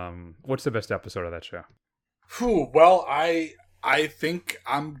 So, what's the best episode of that show? Well, I I think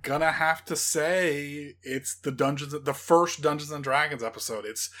I'm gonna have to say it's the first Dungeons and Dragons episode.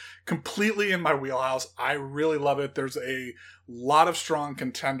 It's completely in my wheelhouse. I really love it. There's a lot of strong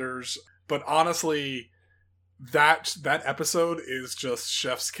contenders, but honestly, that episode is just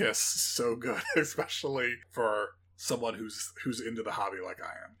chef's kiss. So good, especially for someone who's into the hobby like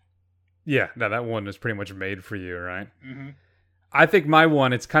I am. Yeah, no, that one is pretty much made for you, right? Mm-hmm. I think my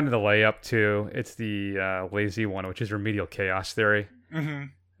one, it's kind of the layup too. It's the lazy one, which is Remedial Chaos Theory.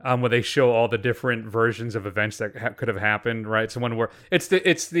 Mm-hmm. Where they show all the different versions of events that could have happened, right? So one where it's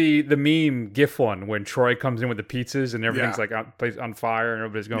the meme GIF one when Troy comes in with the pizzas and everything's like on fire and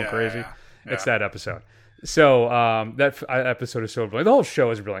everybody's going crazy. Yeah. It's that episode. So that episode is so brilliant. The whole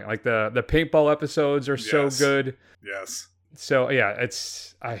show is brilliant. Like the paintball episodes are so good. Yes. So yeah,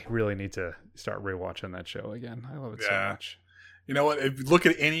 I really need to start rewatching that show again. I love it so much. You know what? If you look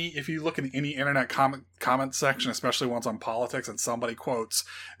at any internet comment section, especially ones on politics, and somebody quotes,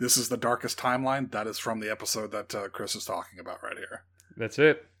 "This is the darkest timeline," that is from the episode that Chris is talking about right here. That's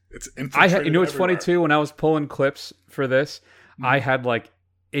it. It's infiltrated you know what's everywhere. funny too? When I was pulling clips for this, I had like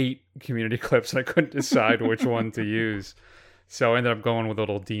 8 community clips, and I couldn't decide which one to use. So I ended up going with a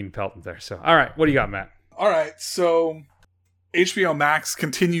little Dean Pelton there. So, all right, what do you got, Matt? All right, so HBO Max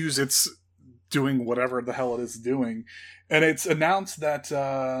continues its doing whatever the hell it is doing, and it's announced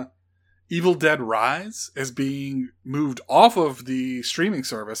that Evil Dead Rise is being moved off of the streaming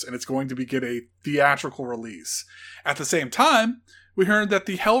service, and it's going to get a theatrical release. At the same time, we heard that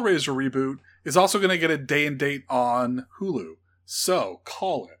the Hellraiser reboot is also going to get a day and date on Hulu. So,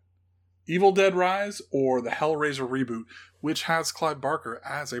 call it Evil Dead Rise or the Hellraiser reboot, which has Clive Barker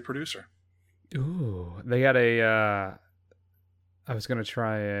as a producer. Ooh, they had I was going to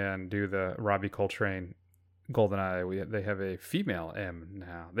try and do the Robbie Coltrane GoldenEye. They have a female M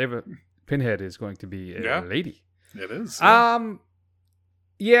now. They have Pinhead is going to be a lady. It is.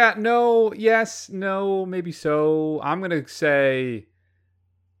 Yeah, no, yes, no, maybe so. I'm going to say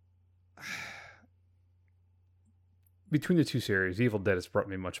between the two series, Evil Dead has brought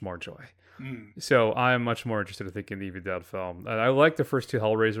me much more joy. So I'm much more interested in thinking the Evil Dead film. I like the first 2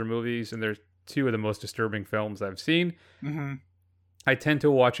 Hellraiser movies, and they're 2 of the most disturbing films I've seen. Mm-hmm. I tend to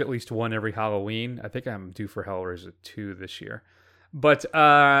watch at least one every Halloween. I think I'm due for Hellraiser 2 this year. But,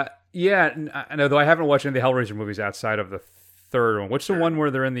 though I haven't watched any of the Hellraiser movies outside of the third one. What's the one where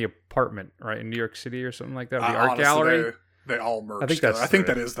they're in the apartment, right, in New York City or something like that? The art gallery? They all merged. I think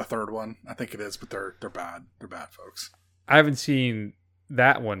that is the third one. I think it is, but they're bad. They're bad, folks. I haven't seen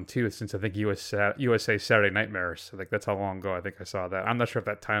that one, too, since I think USA Saturday Nightmares. I think that's how long ago I think I saw that. I'm not sure if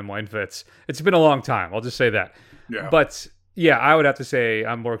that timeline fits. It's been a long time. I'll just say that. Yeah. But... yeah, I would have to say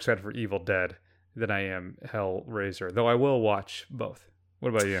I'm more excited for Evil Dead than I am Hellraiser, though I will watch both. What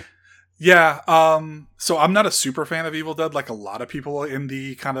about you? Yeah, so I'm not a super fan of Evil Dead, like a lot of people in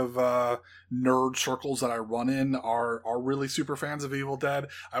the kind of nerd circles that I run in are really super fans of Evil Dead.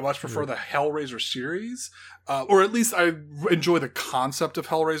 I much prefer the Hellraiser series, or at least I enjoy the concept of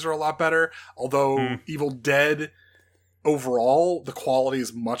Hellraiser a lot better, although Evil Dead... overall, the quality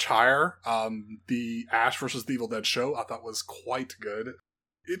is much higher. The Ash versus the Evil Dead show I thought was quite good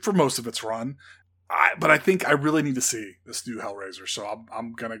for most of its run. But I think I really need to see this new Hellraiser, so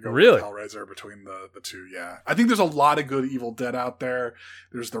I'm going to go with Hellraiser between the two, yeah. I think there's a lot of good Evil Dead out there.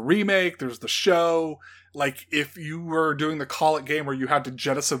 There's the remake, there's the show. Like, if you were doing the Call It game where you had to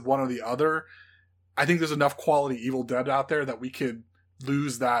jettison one or the other, I think there's enough quality Evil Dead out there that we could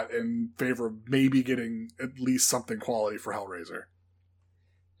lose that in favor of maybe getting at least something quality for Hellraiser.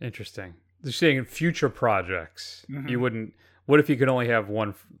 Interesting. They're saying in future projects, you wouldn't... what if you could only have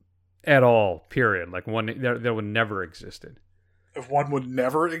one at all, period? Like one that would never existed. If one would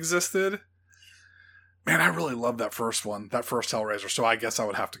never existed? Man, I really love that first one. That first Hellraiser, so I guess I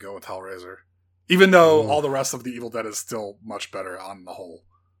would have to go with Hellraiser. Even though all the rest of the Evil Dead is still much better on the whole.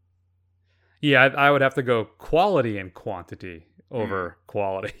 Yeah, I would have to go quality and quantity over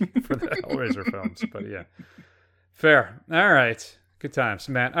quality for the Hellraiser films, but yeah, fair. All right, good times,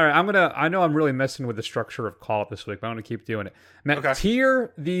 Matt. All right, I know I'm really messing with the structure of Call It this week, but I'm gonna keep doing it. Matt,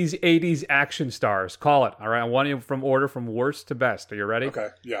 tier these '80s action stars. Call it. All right, I want you from order from worst to best. Are you ready? Okay.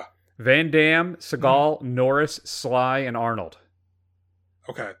 Yeah. Van Damme, Seagal, Norris, Sly, and Arnold.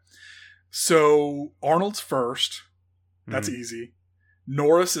 Okay, so Arnold's first. That's easy.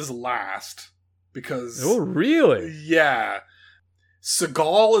 Norris is last because. Oh, really? Yeah.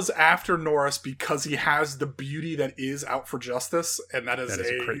 Seagal is after Norris because he has the beauty that is Out for Justice, and that is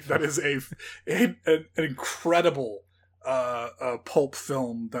an incredible pulp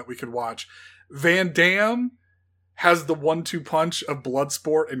film that we could watch. Van Damme has the 1-2 punch of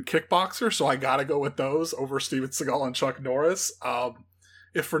Bloodsport and Kickboxer, so I gotta go with those over Steven Seagal and Chuck Norris.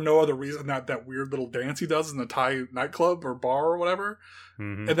 If for no other reason that weird little dance he does in the Thai nightclub or bar or whatever.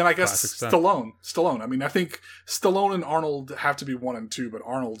 Mm-hmm. And then I guess Stallone. I mean, I think Stallone and Arnold have to be 1 and 2, but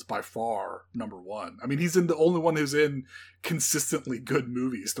Arnold's by far number 1. I mean, he's the only one who's in consistently good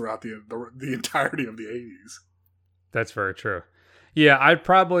movies throughout the entirety of the 80s. That's very true. Yeah,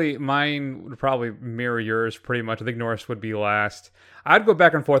 mine would probably mirror yours pretty much. I think Norris would be last. I'd go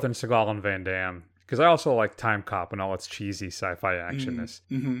back and forth on Seagal and Van Damme, because I also like Time Cop and all its cheesy sci-fi actionness.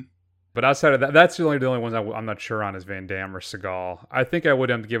 Mm-hmm. But outside of that, that's the only ones I'm not sure on is Van Damme or Seagal. I think I would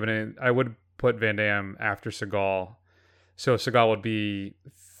have given it. I would put Van Damme after Seagal, so Seagal would be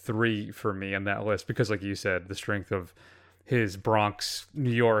 3 for me on that list because, like you said, the strength of his Bronx,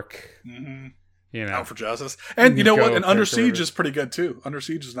 New York. Mm-hmm. You know, Out for Justice, and you know what? And Under Siege is pretty good too. Under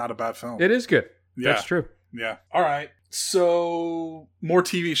Siege is not a bad film. It is good. Yeah. That's true. Yeah. All right. So more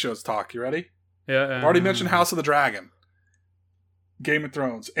TV shows talk. You ready? Yeah. I've already mentioned House of the Dragon, Game of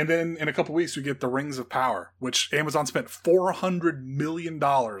Thrones, and then in a couple weeks we get The Rings of Power, which Amazon spent $400 million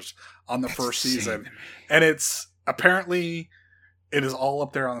on the first season, and it's apparently it is all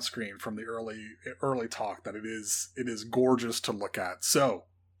up there on the screen from the early talk that it is gorgeous to look at. So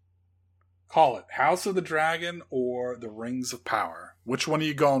call it House of the Dragon or The Rings of Power. Which one are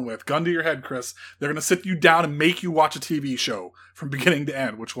you going with? Gun to your head, Chris. They're going to sit you down and make you watch a TV show from beginning to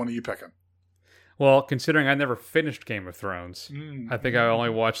end. Which one are you picking? Well, considering I never finished Game of Thrones, I think I only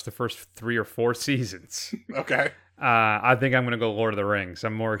watched the first 3 or 4 seasons. Okay. I think I'm going to go Lord of the Rings.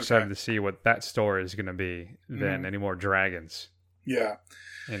 I'm more excited to see what that story is going to be than any more dragons. Yeah.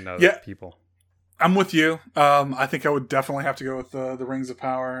 And other people. I'm with you. I think I would definitely have to go with the Rings of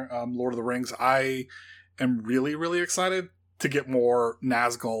Power, Lord of the Rings. I am really, really excited to get more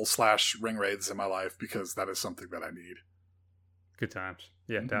Nazgul / ring raids in my life because that is something that I need. Good times.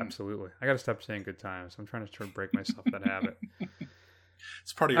 Yeah, absolutely. I got to stop saying good times. I'm trying to break myself that habit.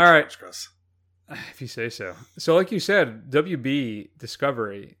 It's part of your charge, Chris. If you say so. So like you said, WB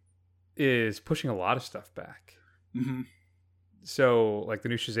Discovery is pushing a lot of stuff back. Mm-hmm. So, like the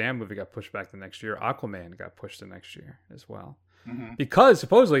new Shazam movie got pushed back the next year. Aquaman got pushed the next year as well. Mm-hmm. Because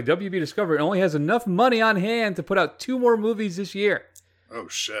supposedly WB Discovery only has enough money on hand to put out 2 more movies this year. Oh,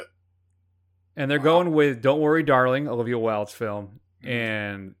 shit. And they're going with Don't Worry, Darling, Olivia Wilde's film,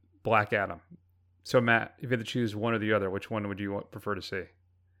 and Black Adam. So, Matt, if you had to choose one or the other, which one would you prefer to see?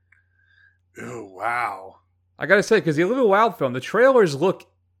 Oh, wow. I got to say, because the Olivia Wilde film, the trailers look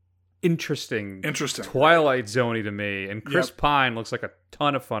interesting, Twilight Zone-y to me, and Chris Pine looks like a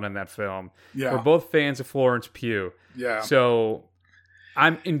ton of fun in that film. Yeah, we're both fans of Florence Pugh. Yeah, so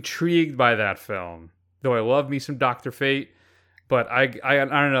I'm intrigued by that film. Though I love me some Dr. Fate, but I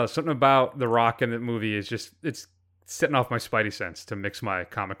don't know, something about The Rock in that movie is just it's setting off my spidey sense to mix my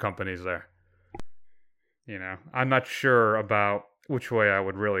comic companies there. You know, I'm not sure about which way I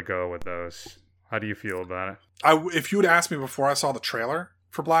would really go with those. How do you feel about it? If you had asked me before I saw the trailer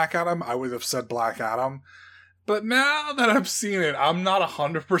for Black Adam, I would have said Black Adam. But now that I've seen it, I'm not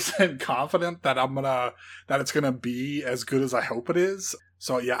 100% confident that it's gonna be as good as I hope it is.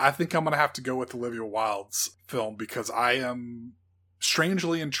 So yeah, I think I'm gonna have to go with Olivia Wilde's film because I am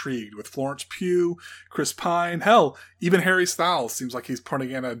strangely intrigued with Florence Pugh, Chris Pine, hell, even Harry Styles seems like he's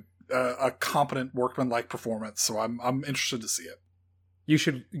putting in a competent workman-like performance. So I'm interested to see it. You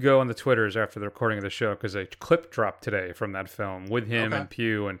should go on the Twitters after the recording of the show because a clip dropped today from that film with him and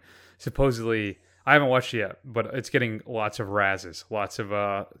Pugh, and supposedly I haven't watched it yet, but it's getting lots of razzes, lots of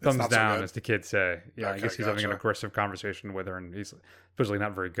thumbs down, as the kids say. Yeah, okay, I guess he's having an aggressive conversation with her, and he's supposedly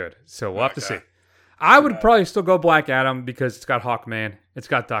not very good. So we'll have to see. I would probably still go Black Adam because it's got Hawkman, it's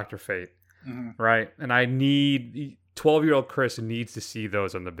got Dr. Fate, right? And I need 12-year-old Chris needs to see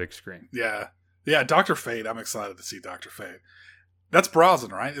those on the big screen. Yeah, Dr. Fate. I'm excited to see Dr. Fate. That's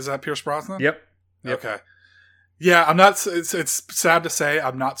Brosnan, right? Is that Pierce Brosnan? Yep. Okay. Yeah, I'm not. It's sad to say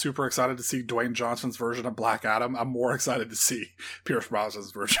I'm not super excited to see Dwayne Johnson's version of Black Adam. I'm more excited to see Pierce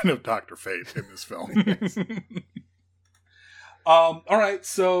Brosnan's version of Dr. Fate in this film. All right,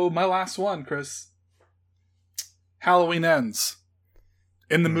 so my last one, Chris. Halloween Ends.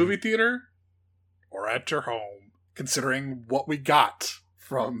 In the movie theater or at your home, considering what we got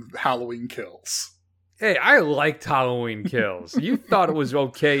from Halloween Kills. Hey, I liked Halloween Kills. You thought it was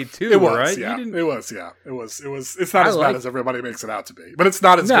okay too, it was, right? Yeah. It was. It's not as bad as everybody makes it out to be, but it's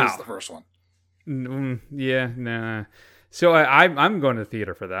not as good as the first one. Nah. So I'm going to the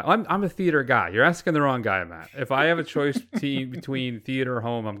theater for that. I'm a theater guy. You're asking the wrong guy, Matt. If I have a choice between theater or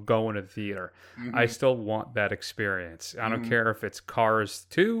home, I'm going to the theater. I still want that experience. I don't care if it's Cars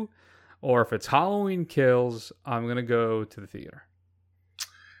 2 or if it's Halloween Kills, I'm going to go to the theater.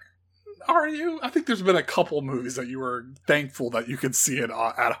 Are you? I think there's been a couple movies that you were thankful that you could see it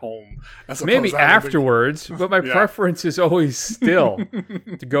at home. Maybe afterwards, but my preference is always still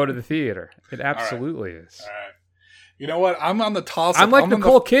to go to the theater. It absolutely is. All right. You know what? I'm on the toss. I'm like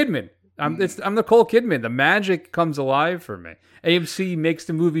Nicole Kidman. I'm Nicole Kidman. The magic comes alive for me. AMC makes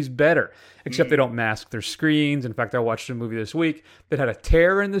the movies better, except they don't mask their screens. In fact, I watched a movie this week that had a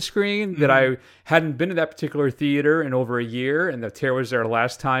tear in the screen that I hadn't been to that particular theater in over a year, and the tear was there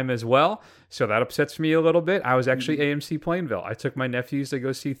last time as well. So that upsets me a little bit. I was actually AMC Plainville. I took my nephews to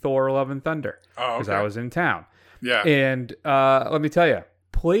go see Thor: Love and Thunder because I was in town. Yeah. And let me tell you,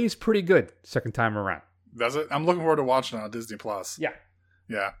 plays pretty good second time around. Does it? I'm looking forward to watching it on Disney Plus. Yeah.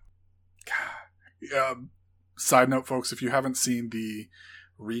 Yeah. Side note, folks, if you haven't seen the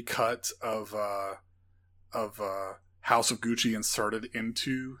recut of House of Gucci inserted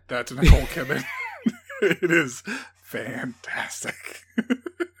into that Nicole Kidman, it is fantastic.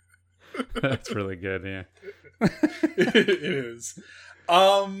 That's really good, yeah. It is.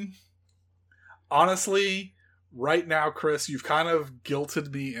 Honestly, right now, Chris, you've kind of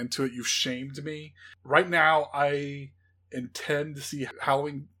guilted me into it. You've shamed me. Right now, I intend to see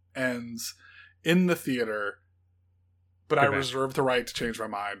Halloween Ends in the theater, but I reserve the right to change my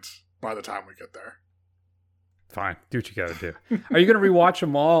mind by the time we get there. Fine. Do what you gotta do. Are you gonna rewatch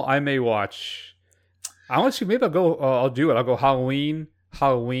them all? I may watch. Honestly, maybe I'll go. I'll do it. I'll go Halloween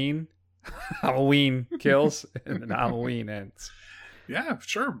Kills, and then Halloween Ends. Yeah,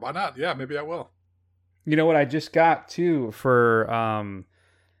 sure. Why not? Yeah, maybe I will. You know what I just got too for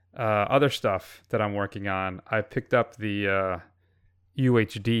other stuff that I'm working on? I picked up the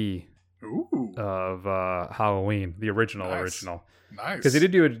UHD of Halloween, the original. Nice. Because they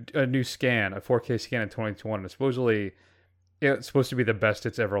did do a new scan, a 4K scan in 2020. Supposedly, it's supposed to be the best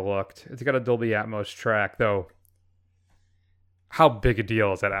it's ever looked. It's got a Dolby Atmos track, though. How big a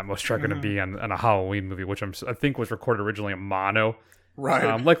deal is that Atmos track going to be on a Halloween movie, which I think was recorded originally in mono,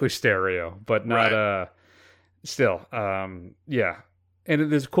 right? Likely stereo, but not still. Yeah.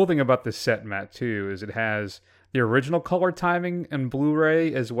 And there's a cool thing about this set, Matt, too, is it has the original color timing and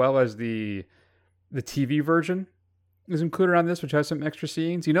Blu-ray, as well as the TV version is included on this, which has some extra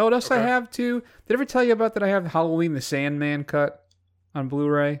scenes. You know what else I have, too? Did I ever tell you about that I have Halloween the Sandman cut on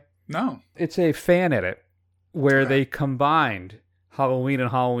Blu-ray? No. It's a fan edit where they combined Halloween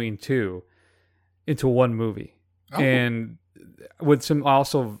and Halloween 2 into one movie. Oh. And with some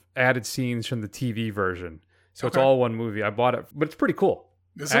also added scenes from the TV version. So it's all one movie. I bought it, but it's pretty cool.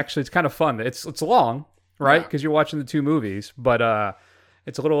 Actually, it's kind of fun. It's long, right? Because you're watching the two movies, but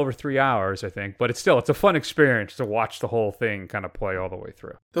it's a little over 3 hours, I think. But it's a fun experience to watch the whole thing kind of play all the way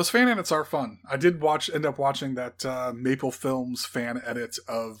through. Those fan edits are fun. I did end up watching that Maple Films fan edit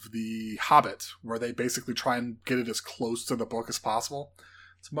of The Hobbit, where they basically try and get it as close to the book as possible.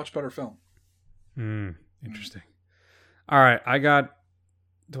 It's a much better film. Interesting. All right,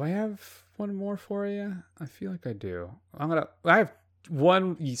 do I have one more for you? I feel like I do. I have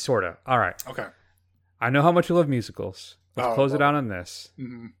one, sort of. All right. Okay. I know how much you love musicals. Let's close it out on this.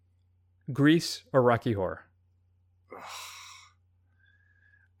 Mm-hmm. Grease or Rocky Horror?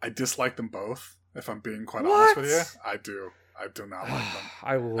 I dislike them both, if I'm being quite honest with you. I do not like them.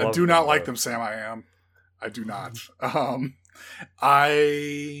 I do not like them, Sam. I do not.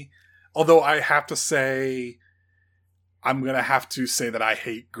 Although I have to say, I'm going to have to say that I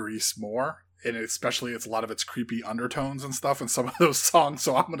hate Grease more. And especially a lot of its creepy undertones and stuff in some of those songs.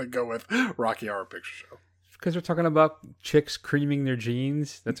 So I'm going to go with Rocky Horror Picture Show. Because we're talking about chicks creaming their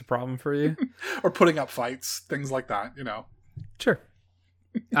jeans. That's a problem for you? Or putting up fights. Things like that, Sure.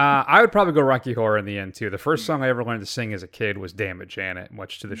 I would probably go Rocky Horror in the end, too. The first song I ever learned to sing as a kid was Damn It, Janet,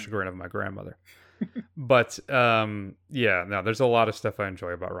 much to the chagrin of my grandmother. But, there's a lot of stuff I enjoy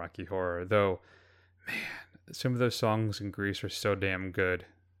about Rocky Horror. Though, man, some of those songs in Grease are so damn good.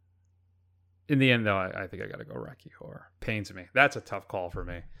 In the end, though, I think I got to go Rocky Horror. Pains me. That's a tough call for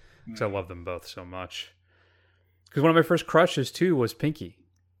me because I love them both so much. Because one of my first crushes, too, was Pinky,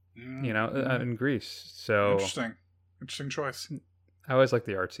 in Grease. So Interesting choice. I always like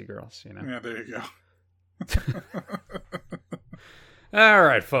the artsy girls, Yeah, there you go. All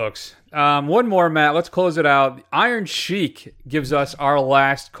right, folks. One more, Matt. Let's close it out. Iron Sheik gives us our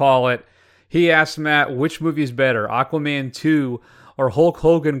last call it. He asks Matt, which movie is better, Aquaman 2 or Hulk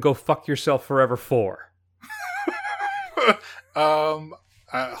Hogan Go Fuck Yourself Forever 4?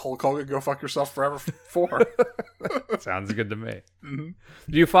 Hulk Hogan Go Fuck Yourself Forever 4. Sounds good to me. Mm-hmm.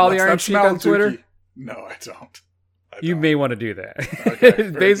 Do you follow the Iron Sheik on Twitter? No, I don't. You may want to do that. Okay,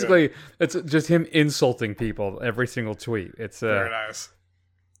 basically, it's just him insulting people every single tweet. It's very nice.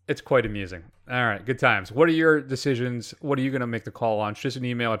 It's quite amusing. All right, good times. What are your decisions? What are you going to make the call on? Just an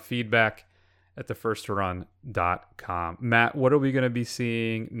email at feedback@thefirstrun.com. Matt, what are we going to be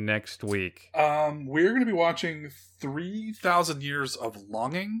seeing next week? We're going to be watching 3,000 Years of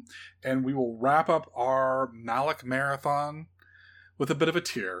Longing, and we will wrap up our Malick marathon with a bit of a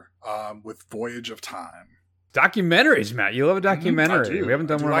tear with Voyage of Time. Documentaries, Matt. You love a documentary. We haven't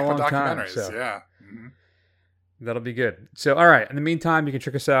done one in a long time. So. Yeah. Mm-hmm. That'll be good. So, all right. In the meantime, you can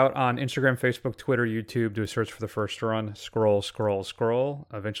check us out on Instagram, Facebook, Twitter, YouTube. Do a search for The First Run. Scroll.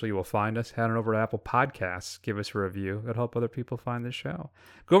 Eventually, you will find us. Head on over to Apple Podcasts. Give us a review. It'll help other people find this show.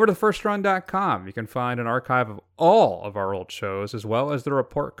 Go over to thefirstrun.com. You can find an archive of all of our old shows, as well as the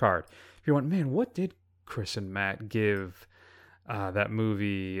report card. If you want, man, what did Chris and Matt give that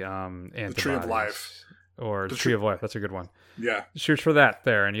movie, The Tree of Life? Or The Tree of Life. That's a good one. Yeah. Search for that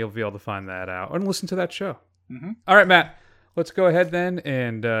there, and you'll be able to find that out. And listen to that show. Mm-hmm. All right, Matt, let's go ahead then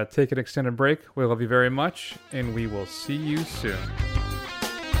and take an extended break. We love you very much, and we will see you soon.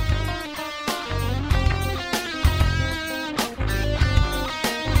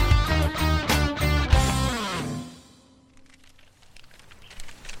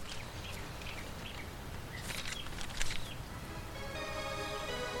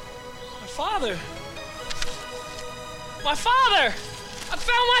 Father! My father! I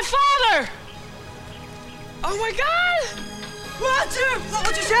found my father! Oh my God! Roger!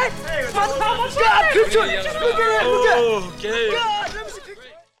 What you say? Hey, my father! Just look at it! Look at it! Okay.